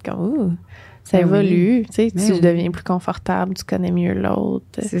 ans, tu vas être comme, ouh, ça Ben évolue. Tu sais, Ben tu oui. deviens plus confortable, tu connais mieux l'autre.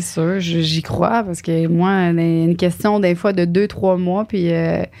 C'est sûr, j'y crois parce que moi, une question des fois de 2-3 mois, puis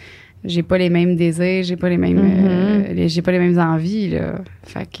j'ai pas les mêmes désirs, j'ai pas les mêmes, j'ai pas les mêmes envies, là.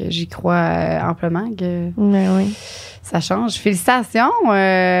 Fait que j'y crois amplement que Ben oui. ça change. Félicitations,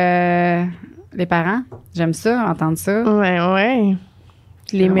 les parents. J'aime ça, entendre ça. Ouais.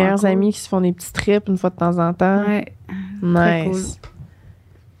 Les vraiment meilleurs cool. amis qui se font des petits trips une fois de temps en temps. Ouais. Très Nice.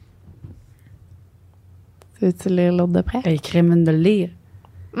 Veux-tu lire l'autre de près? Il vient de le lire.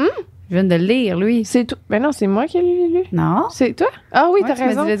 Il vient de le lire, lui. C'est tout. Ben non, c'est moi qui l'ai lu. Non? C'est toi? Ah oui, Ouais, t'as tu m'as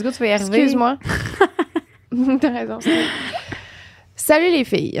raison. dit, let's go, tu vas y arriver. Excuse-moi. T'as raison. Salut les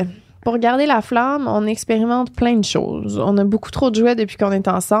filles. Pour garder la flamme, on expérimente plein de choses. On a beaucoup trop de jouets depuis qu'on est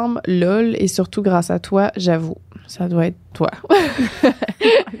ensemble, lol, et surtout grâce à toi, j'avoue. Ça doit être toi.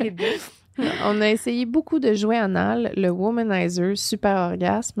 On a essayé beaucoup de jouets anal, le womanizer, super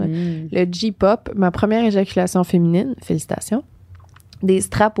orgasme, le G-pop, ma première éjaculation féminine, félicitations, des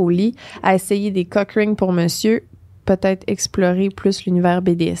straps au lit, à essayer des cock rings pour monsieur, peut-être explorer plus l'univers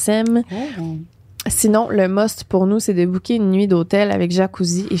BDSM. Oh. Sinon, le must pour nous, c'est de booker une nuit d'hôtel avec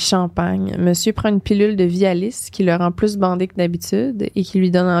jacuzzi et champagne. Monsieur prend une pilule de Vialis qui le rend plus bandé que d'habitude et qui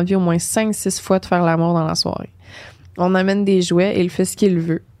lui donne envie au moins 5-6 fois de faire l'amour dans la soirée. On amène des jouets et il fait ce qu'il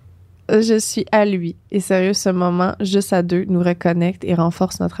veut. Je suis à lui. Et sérieux, ce moment, juste à deux, nous reconnecte et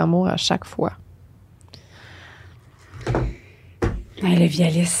renforce notre amour à chaque fois. Hey, le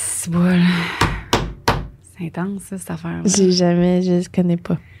Vialis, c'est beau, là. C'est intense, ça, cette affaire. Je connais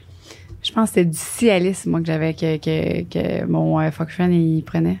pas. Je pense que c'était du Cialis, moi, que j'avais, que mon fuck friend, il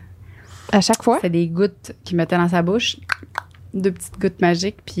prenait. À chaque fois? C'était des gouttes qu'il mettait dans sa bouche. 2 petites gouttes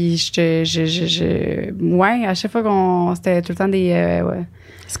magiques. Puis ouais, à chaque fois c'était tout le temps des, ouais.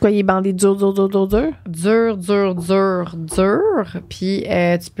 C'est quoi, il est bandé dur? Dur. Puis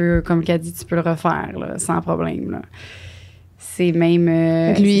tu peux, comme qu'elle dit, tu peux le refaire, là, sans problème, là. C'est même...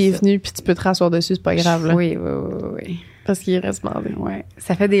 Lui est venu, puis tu peux te rasseoir dessus, c'est pas grave, là. Oui. Parce qu'il reste bandé. Ouais.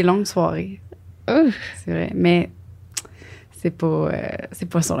 Ça fait des longues soirées. C'est vrai. Mais c'est pas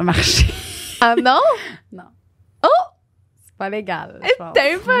sur le marché. Ah non? Non. Oh! C'est pas légal. je pense.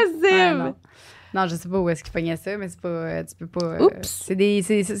 C'est impossible! Ouais, non, je sais pas où est-ce qu'il pognait ça, mais c'est pas... tu peux pas... Oups! c'est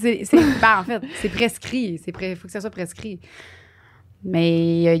en fait, c'est prescrit. Faut que ça soit prescrit.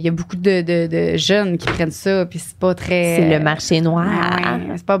 Mais il y a beaucoup de jeunes qui prennent ça, puis c'est pas très... C'est le marché noir.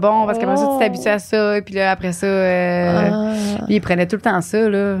 Ouais, c'est pas bon, parce qu'après ça, tu t'habitues à ça, et puis là, après ça... Lui, il prenait tout le temps ça,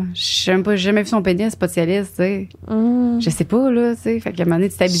 là. J'ai jamais vu son pénis, c'est pas de Cialis, tu sais. Je sais pas, là, tu sais. Fait qu'à un moment donné,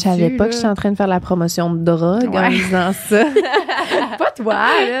 tu t'habitues. Je savais pas là. que j'étais en train de faire la promotion de drogue en Ouais. disant ça. Pas toi,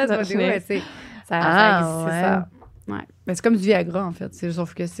 là. Non, C'est pas toi, tu sais. C'est ouais. ça. Ouais. Mais c'est comme du Viagra, en fait.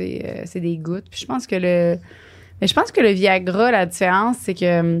 Sauf que c'est des gouttes. Puis je pense que le Viagra, la différence, c'est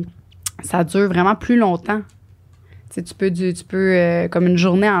que ça dure vraiment plus longtemps. Tu sais, tu peux comme une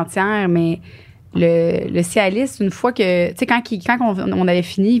journée entière, mais le Cialis, une fois que... Tu sais, quand on avait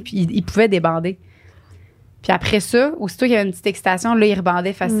fini, puis il pouvait débander. Puis après ça, aussitôt qu'il y avait une petite excitation, là, il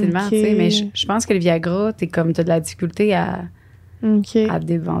rebandait facilement, Ok. tu sais. Mais je pense que le Viagra, t'as de la difficulté à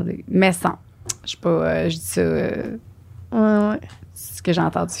débander. Mais sans. Je sais pas, je dis ça, Ouais. c'est ce que j'ai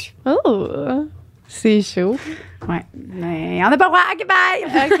entendu. Oh! C'est chaud. Ouais. Mais on n'a pas le droit. OK, bye!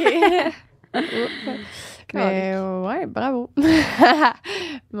 OK. Mais ouais, bravo.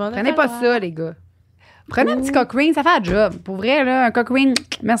 Prenez pas ça, les gars. Prenez un petit cock ring, ça fait un job. Pour vrai, là, un cock ring,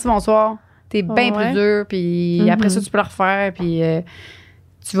 merci, bonsoir. T'es bien Ouais. plus dur, puis après ça, tu peux le refaire, puis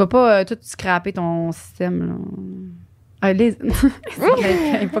tu vas pas tout scraper ton système, là. Ah, Liz,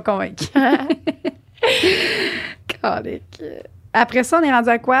 elle est pas convaincue. Calique. Après ça, on est rendu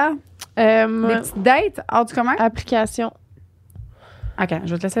à quoi? Des petites dates hors du commun? Application. OK,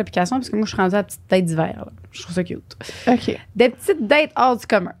 je vais te laisser l'application parce que moi, je suis rendue à la petite date d'hiver. Là. Je trouve ça cute. OK. Des petites dates hors du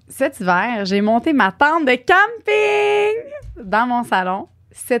commun. Cet hiver, j'ai monté ma tente de camping dans mon salon.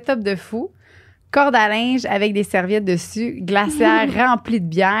 Setup de fou. corde à linge avec des serviettes dessus, glacière remplie de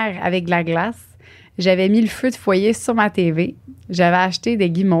bière avec de la glace. J'avais mis le feu de foyer sur ma TV. J'avais acheté des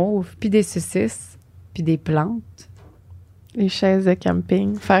guimauves, puis des saucisses, puis des plantes. Les chaises de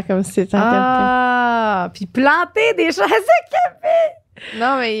camping. Faire comme si c'était un Ah! Puis planter des chaises de camping!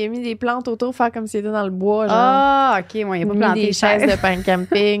 Non, mais il a mis des plantes autour, faire comme si c'était dans le bois, genre. Ah, OK. Moi, il n'a pas planté des chaises de pain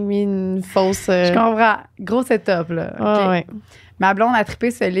camping, mis une fausse... Je comprends. Gros setup, là. Ah, OK. ouais. Ma blonde a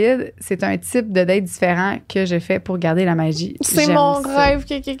trippé solide. C'est un type de date différent que je fais pour garder la magie. C'est J'aime mon ça. rêve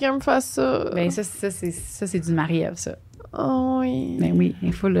que quelqu'un me fasse ça. Ben, ça c'est du Marie-Ève, ça. Oh oui. Ben oui,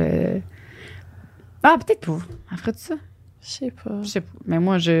 il faut le... Ah, peut-être pas. Elle ferait ça? Je sais pas. Je sais pas. Mais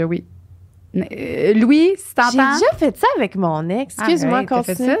moi, oui. Louis, si J'ai t'entends... déjà fait ça avec mon ex. Excuse-moi, Arrête, t'as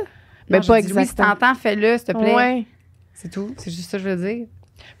fait continue. ça? Mais Non, pas j'ai dit, Louis, si exactement. t'entends, fais-le, s'il te plaît. Ouais. C'est tout. C'est juste ça que je veux dire.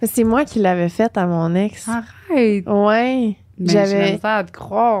 Mais c'est moi qui l'avais fait à mon ex. Arrête. Ouais. Mais j'avais ça à te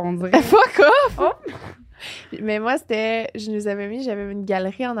croire, on dirait. Fuck off! Oh. Mais moi, j'avais une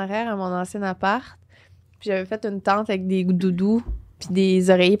galerie en arrière à mon ancien appart. Puis j'avais fait une tente avec des doudous puis des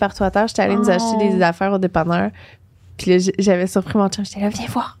oreillers partout à terre. J'étais allée nous acheter des affaires au dépanneur. Puis là, j'avais surpris mon chum. J'étais là, viens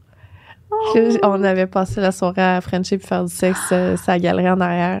voir. Puis là, on avait passé la soirée à Frencher puis faire du sexe sa galerie en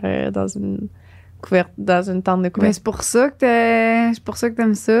arrière dans une tente de Mais couverture. c'est pour ça que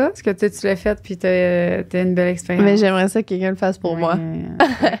t'aimes ça. Parce que tu l'as fait puis t'as une belle expérience. Mais j'aimerais ça que quelqu'un le fasse pour moi.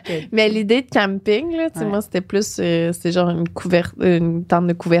 Okay. Mais l'idée de camping, là, tu sais, Ouais. moi, c'était plus, c'est genre une tente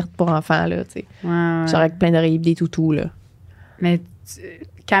de couverte pour enfants, là, tu sais. Ouais. Genre avec plein d'oreillers, des toutous, là. Mais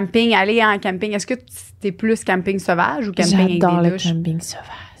camping, aller en camping, est-ce que t'es plus camping sauvage ou camping J'adore avec des le douches? camping sauvage.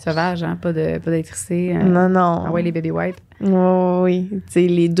 Sauvage, hein? Pas d'électricité. Non, non. Ah ouais, les baby wipes. Oui. Tu sais,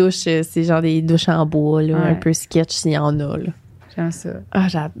 les douches, c'est genre des douches en bois, là, Ouais. un peu sketch s'il y en a, là. J'aime ça. Ah,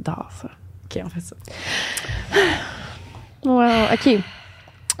 j'adore ça. OK, on fait ça. Wow, OK.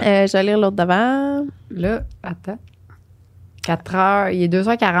 Je vais lire l'autre d'avant. Là, attends. 4 heures, il est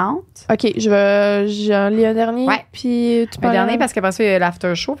 2h40. OK, j'en lis un dernier. Ouais. Puis tu Le parles. dernier, parce qu'après ça, il y a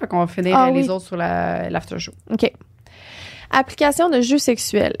l'after show. Fait qu'on va finir les oui. autres sur l'after show. OK. Application de jeux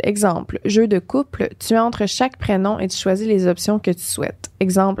sexuels. Exemple, jeu de couple. Tu entres chaque prénom et tu choisis les options que tu souhaites.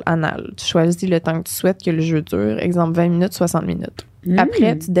 Exemple, anal. Tu choisis le temps que tu souhaites que le jeu dure. Exemple, 20 minutes, 60 minutes.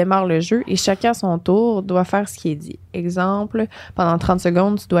 Après, tu démarres le jeu et chacun à son tour doit faire ce qui est dit. Exemple, pendant 30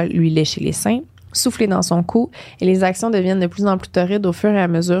 secondes, tu dois lui lécher les seins, souffler dans son cou et les actions deviennent de plus en plus torrides au fur et à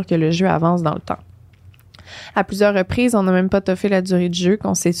mesure que le jeu avance dans le temps. À plusieurs reprises, on n'a même pas toffé la durée du jeu,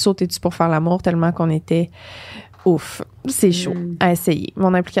 qu'on s'est sauté dessus pour faire l'amour tellement qu'on était ouf. C'est chaud à essayer.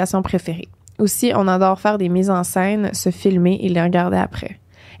 Mon application préférée. Aussi, on adore faire des mises en scène, se filmer et les regarder après.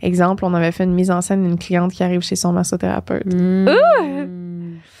 Exemple, on avait fait une mise en scène d'une cliente qui arrive chez son massothérapeute.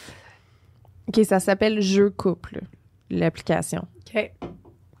 OK, ça s'appelle Jeu couple, l'application. OK.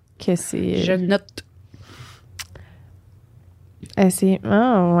 Que c'est... Je note.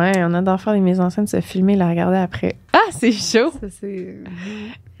 Ah ouais, on adore faire des mises en scène, se filmer et la regarder après. Ah, c'est chaud! Ça, c'est...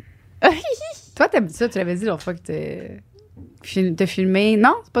 Toi, t'aimes ça, tu l'avais dit l'autre fois que t'as filmé.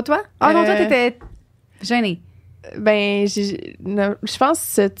 Non, c'est pas toi? Ah non, toi, t'étais gênée. Ben, je pense que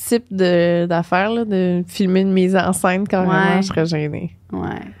ce type d'affaire, là, de filmer une mise en scène, carrément, Ouais. je serais gênée.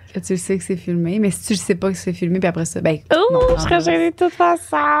 Ouais. Que tu le sais que c'est filmé. Mais si tu le sais pas que c'est filmé, puis après ça, ben. Oh, non, je serais gênée de toute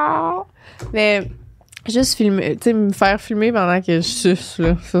façon! Mais juste filmer, tu sais, me faire filmer pendant que je suce,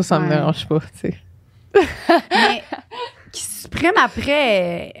 là, ça me Ouais. dérange pas, tu sais. Mais qui se prennent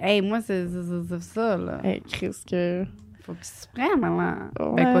après. Hey, moi, c'est ça, là. Hey, Chris, que... Faut qu'ils se prennent, maman.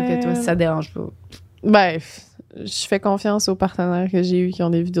 Ouais. Ben, quoi que toi, si ça te dérange pas. Ben, je fais confiance aux partenaires que j'ai eus qui ont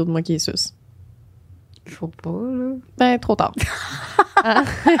des vidéos de moi qui suce. Faut pas, là. Ben, trop tard. Hein?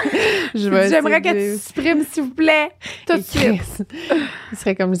 J'aimerais que tu supprimes, s'il vous plaît, tout de suite. Il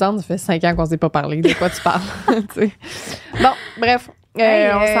serait comme Lisande, ça fait 5 ans qu'on s'est pas parlé. De quoi tu parles? Tu sais. Bon, bref.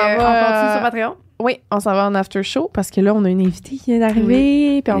 Hey, on s'en va. On continue sur Patreon? Oui, on s'en va en after show parce que là, on a une invitée qui vient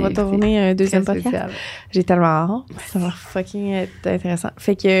d'arriver. Puis on va Une tourner un deuxième Très podcast. spécial. J'ai tellement hâte. Ça va fucking être intéressant.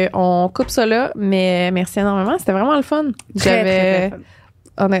 Fait que on coupe ça là, mais merci énormément. C'était vraiment le fun. J'avais Très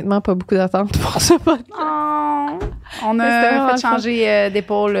fun. honnêtement pas beaucoup d'attentes pour ce podcast. Oh, on Mais c'était vraiment a le fait changer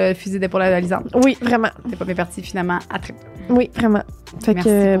d'épaule, fusil d'épaule à Lisande. Oui, vraiment. T'es pas bien parti finalement à trip. Oui, vraiment. Fait Merci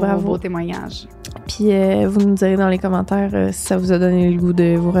que pour vos bravo. beaux témoignages. Puis vous nous direz dans les commentaires si ça vous a donné le goût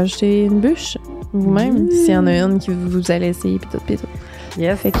de vous rajouter une bûche vous-même, s'il y en a une que vous allez essayer, puis tout.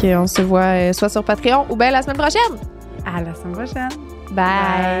 Yes. Fait qu'on se voit soit sur Patreon ou bien la semaine prochaine. À la semaine prochaine.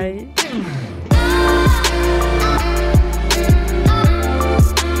 Bye.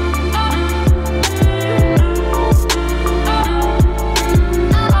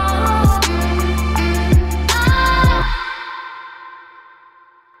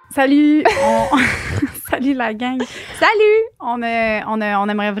 Salut! Salut la gang! Salut! On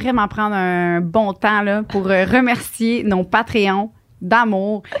aimerait vraiment prendre un bon temps là, pour remercier nos Patreons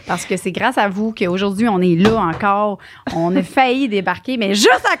d'amour, parce que c'est grâce à vous qu'aujourd'hui, on est là encore. On a failli débarquer, mais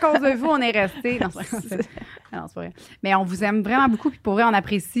juste à cause de vous, on est resté. Non, c'est pas vrai. Mais on vous aime vraiment beaucoup, puis pour vrai, on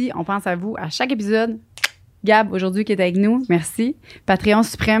apprécie. On pense à vous à chaque épisode. Gab, aujourd'hui, qui est avec nous, merci. Patreon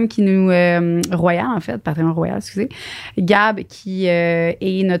suprême qui nous... royal, en fait. Patreon royal, excusez. Gab, qui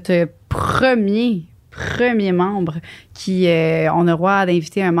est notre premier membre, qui... on a le droit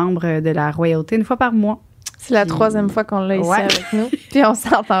d'inviter un membre de la royauté une fois par mois. C'est la 3e fois qu'on l'a ici avec nous. Puis on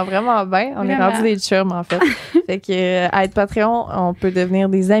s'entend vraiment bien. On est rendus des chums, en fait. Fait que à être Patreon, on peut devenir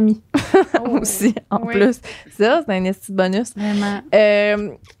des amis aussi, en plus. Ça, c'est un esti bonus. Vraiment.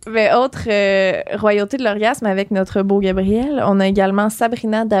 Mais autre royauté de l'orgasme avec notre beau Gabriel. On a également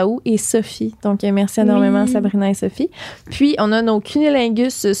Sabrina Daou et Sophie. Donc, merci énormément Sabrina et Sophie. Puis, on a nos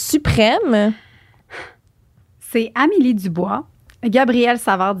cunilingus suprêmes. C'est Amélie Dubois, Gabriel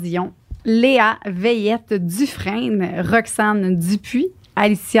Savard-Dion, Léa Veillette Dufresne, Roxane Dupuis,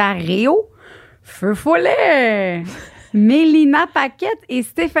 Alicia Réau, Feu Follet, Mélina Paquette et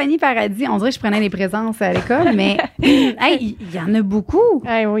Stéphanie Paradis. On dirait que je prenais les présences à l'école, mais hey, il y en a beaucoup.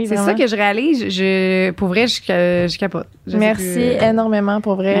 Hey, oui, c'est vraiment. ça que je réalise. Pour vrai, je capote. Merci énormément.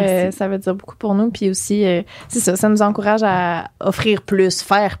 Pour vrai, ça veut dire beaucoup pour nous. Puis aussi, c'est ça, ça nous encourage à offrir plus,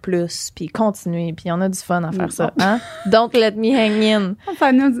 faire plus, puis continuer. Puis on a du fun à faire ça. Hein? Don't let me hang in.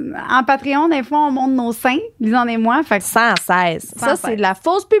 En Patreon, des fois, on monte nos seins, Lisanne et moi. Fait que 116. Ça, c'est de la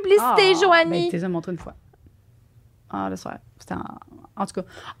fausse publicité, Joanie. Ben, t'es montré une fois. Ah, le soir. C'était en tout cas,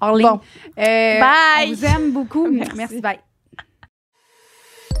 hors ligne. Bon. Bye! On vous aime beaucoup. Merci. Bye.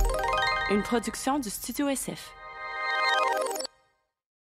 Une production du Studio SF.